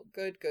show,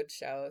 good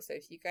show. So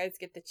if you guys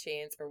get the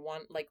chance or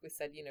want, like we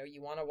said, you know,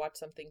 you want to watch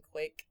something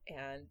quick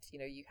and, you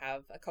know, you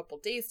have a couple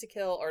days to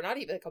kill, or not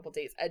even a couple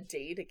days, a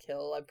day to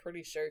kill. I'm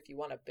pretty sure if you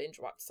want to binge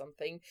watch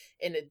something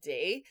in a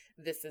day,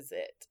 this is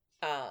it.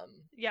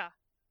 Yeah.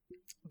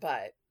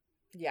 But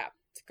yeah,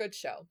 it's a good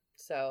show.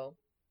 So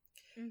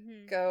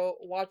go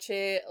watch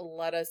it.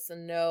 Let us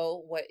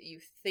know what you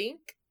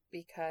think,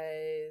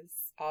 because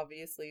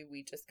obviously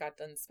we just got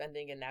done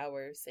spending an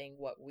hour saying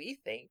what we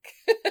think.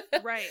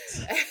 Right.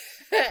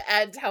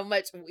 And how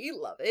much we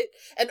love it.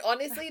 And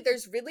honestly,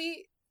 there's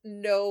really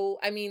no,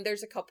 I mean,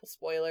 there's a couple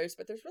spoilers,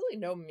 but there's really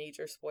no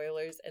major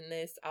spoilers in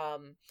this. I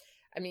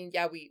mean,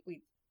 yeah, we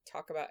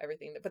talk about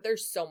everything, but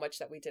there's so much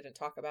that we didn't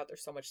talk about.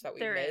 There's so much that we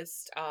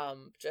missed.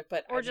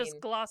 But or just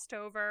glossed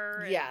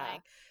over. Yeah.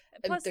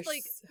 Plus,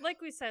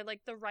 like we said,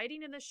 like the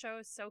writing in the show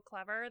is so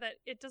clever that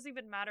it doesn't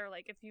even matter,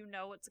 like, if you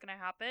know what's gonna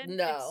happen.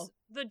 No,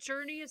 the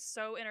journey is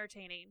so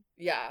entertaining.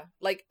 Yeah,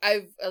 like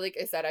like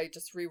I said, I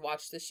just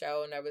rewatched the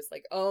show and I was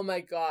like, oh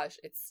my gosh,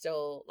 it's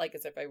still like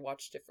as if I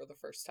watched it for the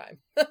first time.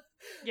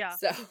 Yeah.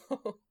 So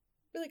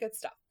really good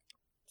stuff.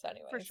 So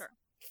anyway, for sure.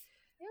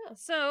 Yeah.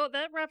 So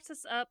that wraps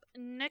us up.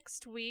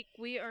 Next week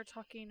we are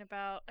talking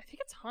about, I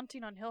think it's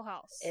Haunting on Hill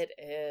House. It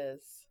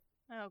is.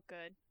 Oh,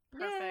 good.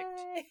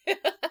 Perfect.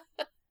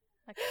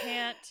 I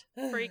can't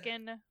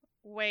freaking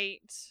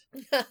wait.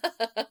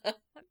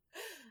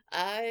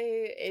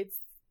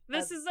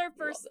 This is our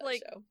first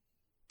like show.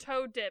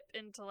 Toe dip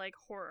into like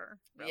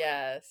horror. Really.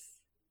 Yes.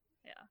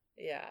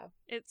 Yeah.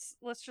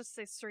 Let's just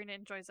say Serena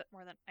enjoys it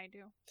more than I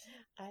do.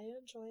 I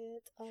enjoy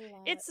it a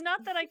lot. It's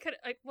not that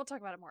we'll talk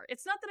about it more.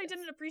 It's not that I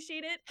didn't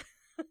appreciate it.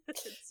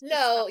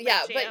 No,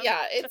 yeah, but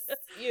yeah, it's,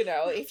 you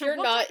know, if you're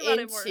not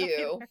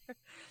into,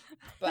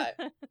 but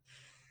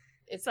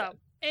it's so. Good.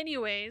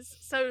 Anyways,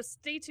 so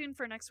stay tuned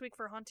for next week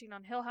for Haunting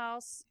on Hill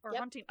House, or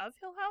Haunting of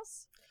Hill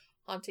House?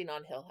 Haunting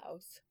on Hill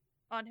House.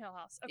 On Hill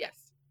House, okay.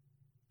 Yes.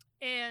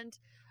 And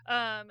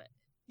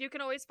you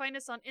can always find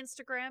us on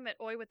Instagram at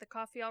Oi with the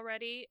Coffee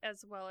Already,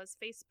 as well as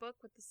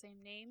Facebook with the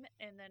same name,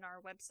 and then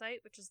our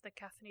website, which is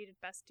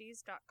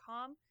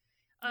thecaffeinatedbesties.com.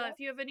 If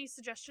you have any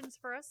suggestions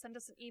for us, send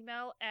us an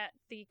email at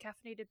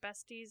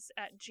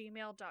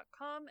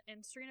thecaffeinatedbesties@gmail.com.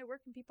 And Serena, where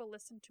can people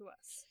listen to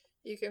us?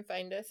 You can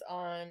find us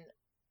on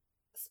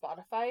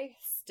Spotify,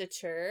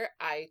 Stitcher,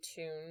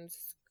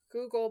 iTunes,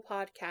 Google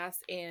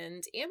Podcasts,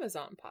 and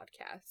Amazon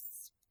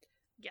Podcasts.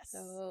 Yes.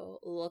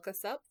 So look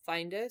us up,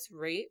 find us,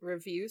 rate,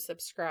 review,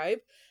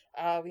 subscribe.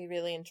 We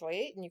really enjoy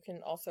it. And you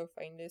can also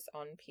find us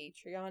on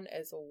Patreon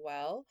as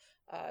well.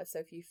 So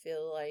if you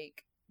feel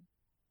like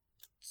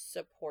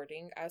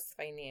supporting us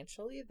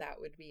financially, that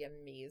would be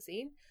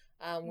amazing.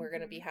 We're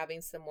going to be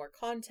having some more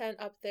content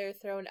up there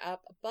thrown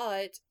up,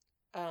 but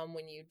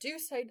when you do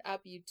sign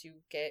up, you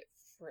do get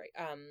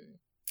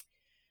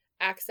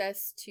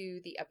access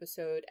to the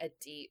episode a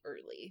day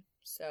early.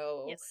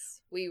 So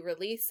yes. We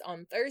release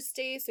on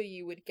Thursday, so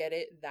you would get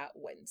it that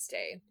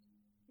Wednesday.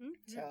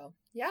 So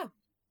yeah.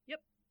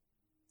 Yep.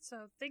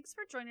 So thanks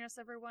for joining us,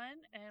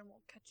 everyone, and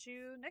we'll catch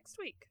you next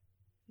week.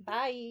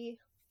 Bye.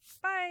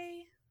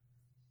 Bye.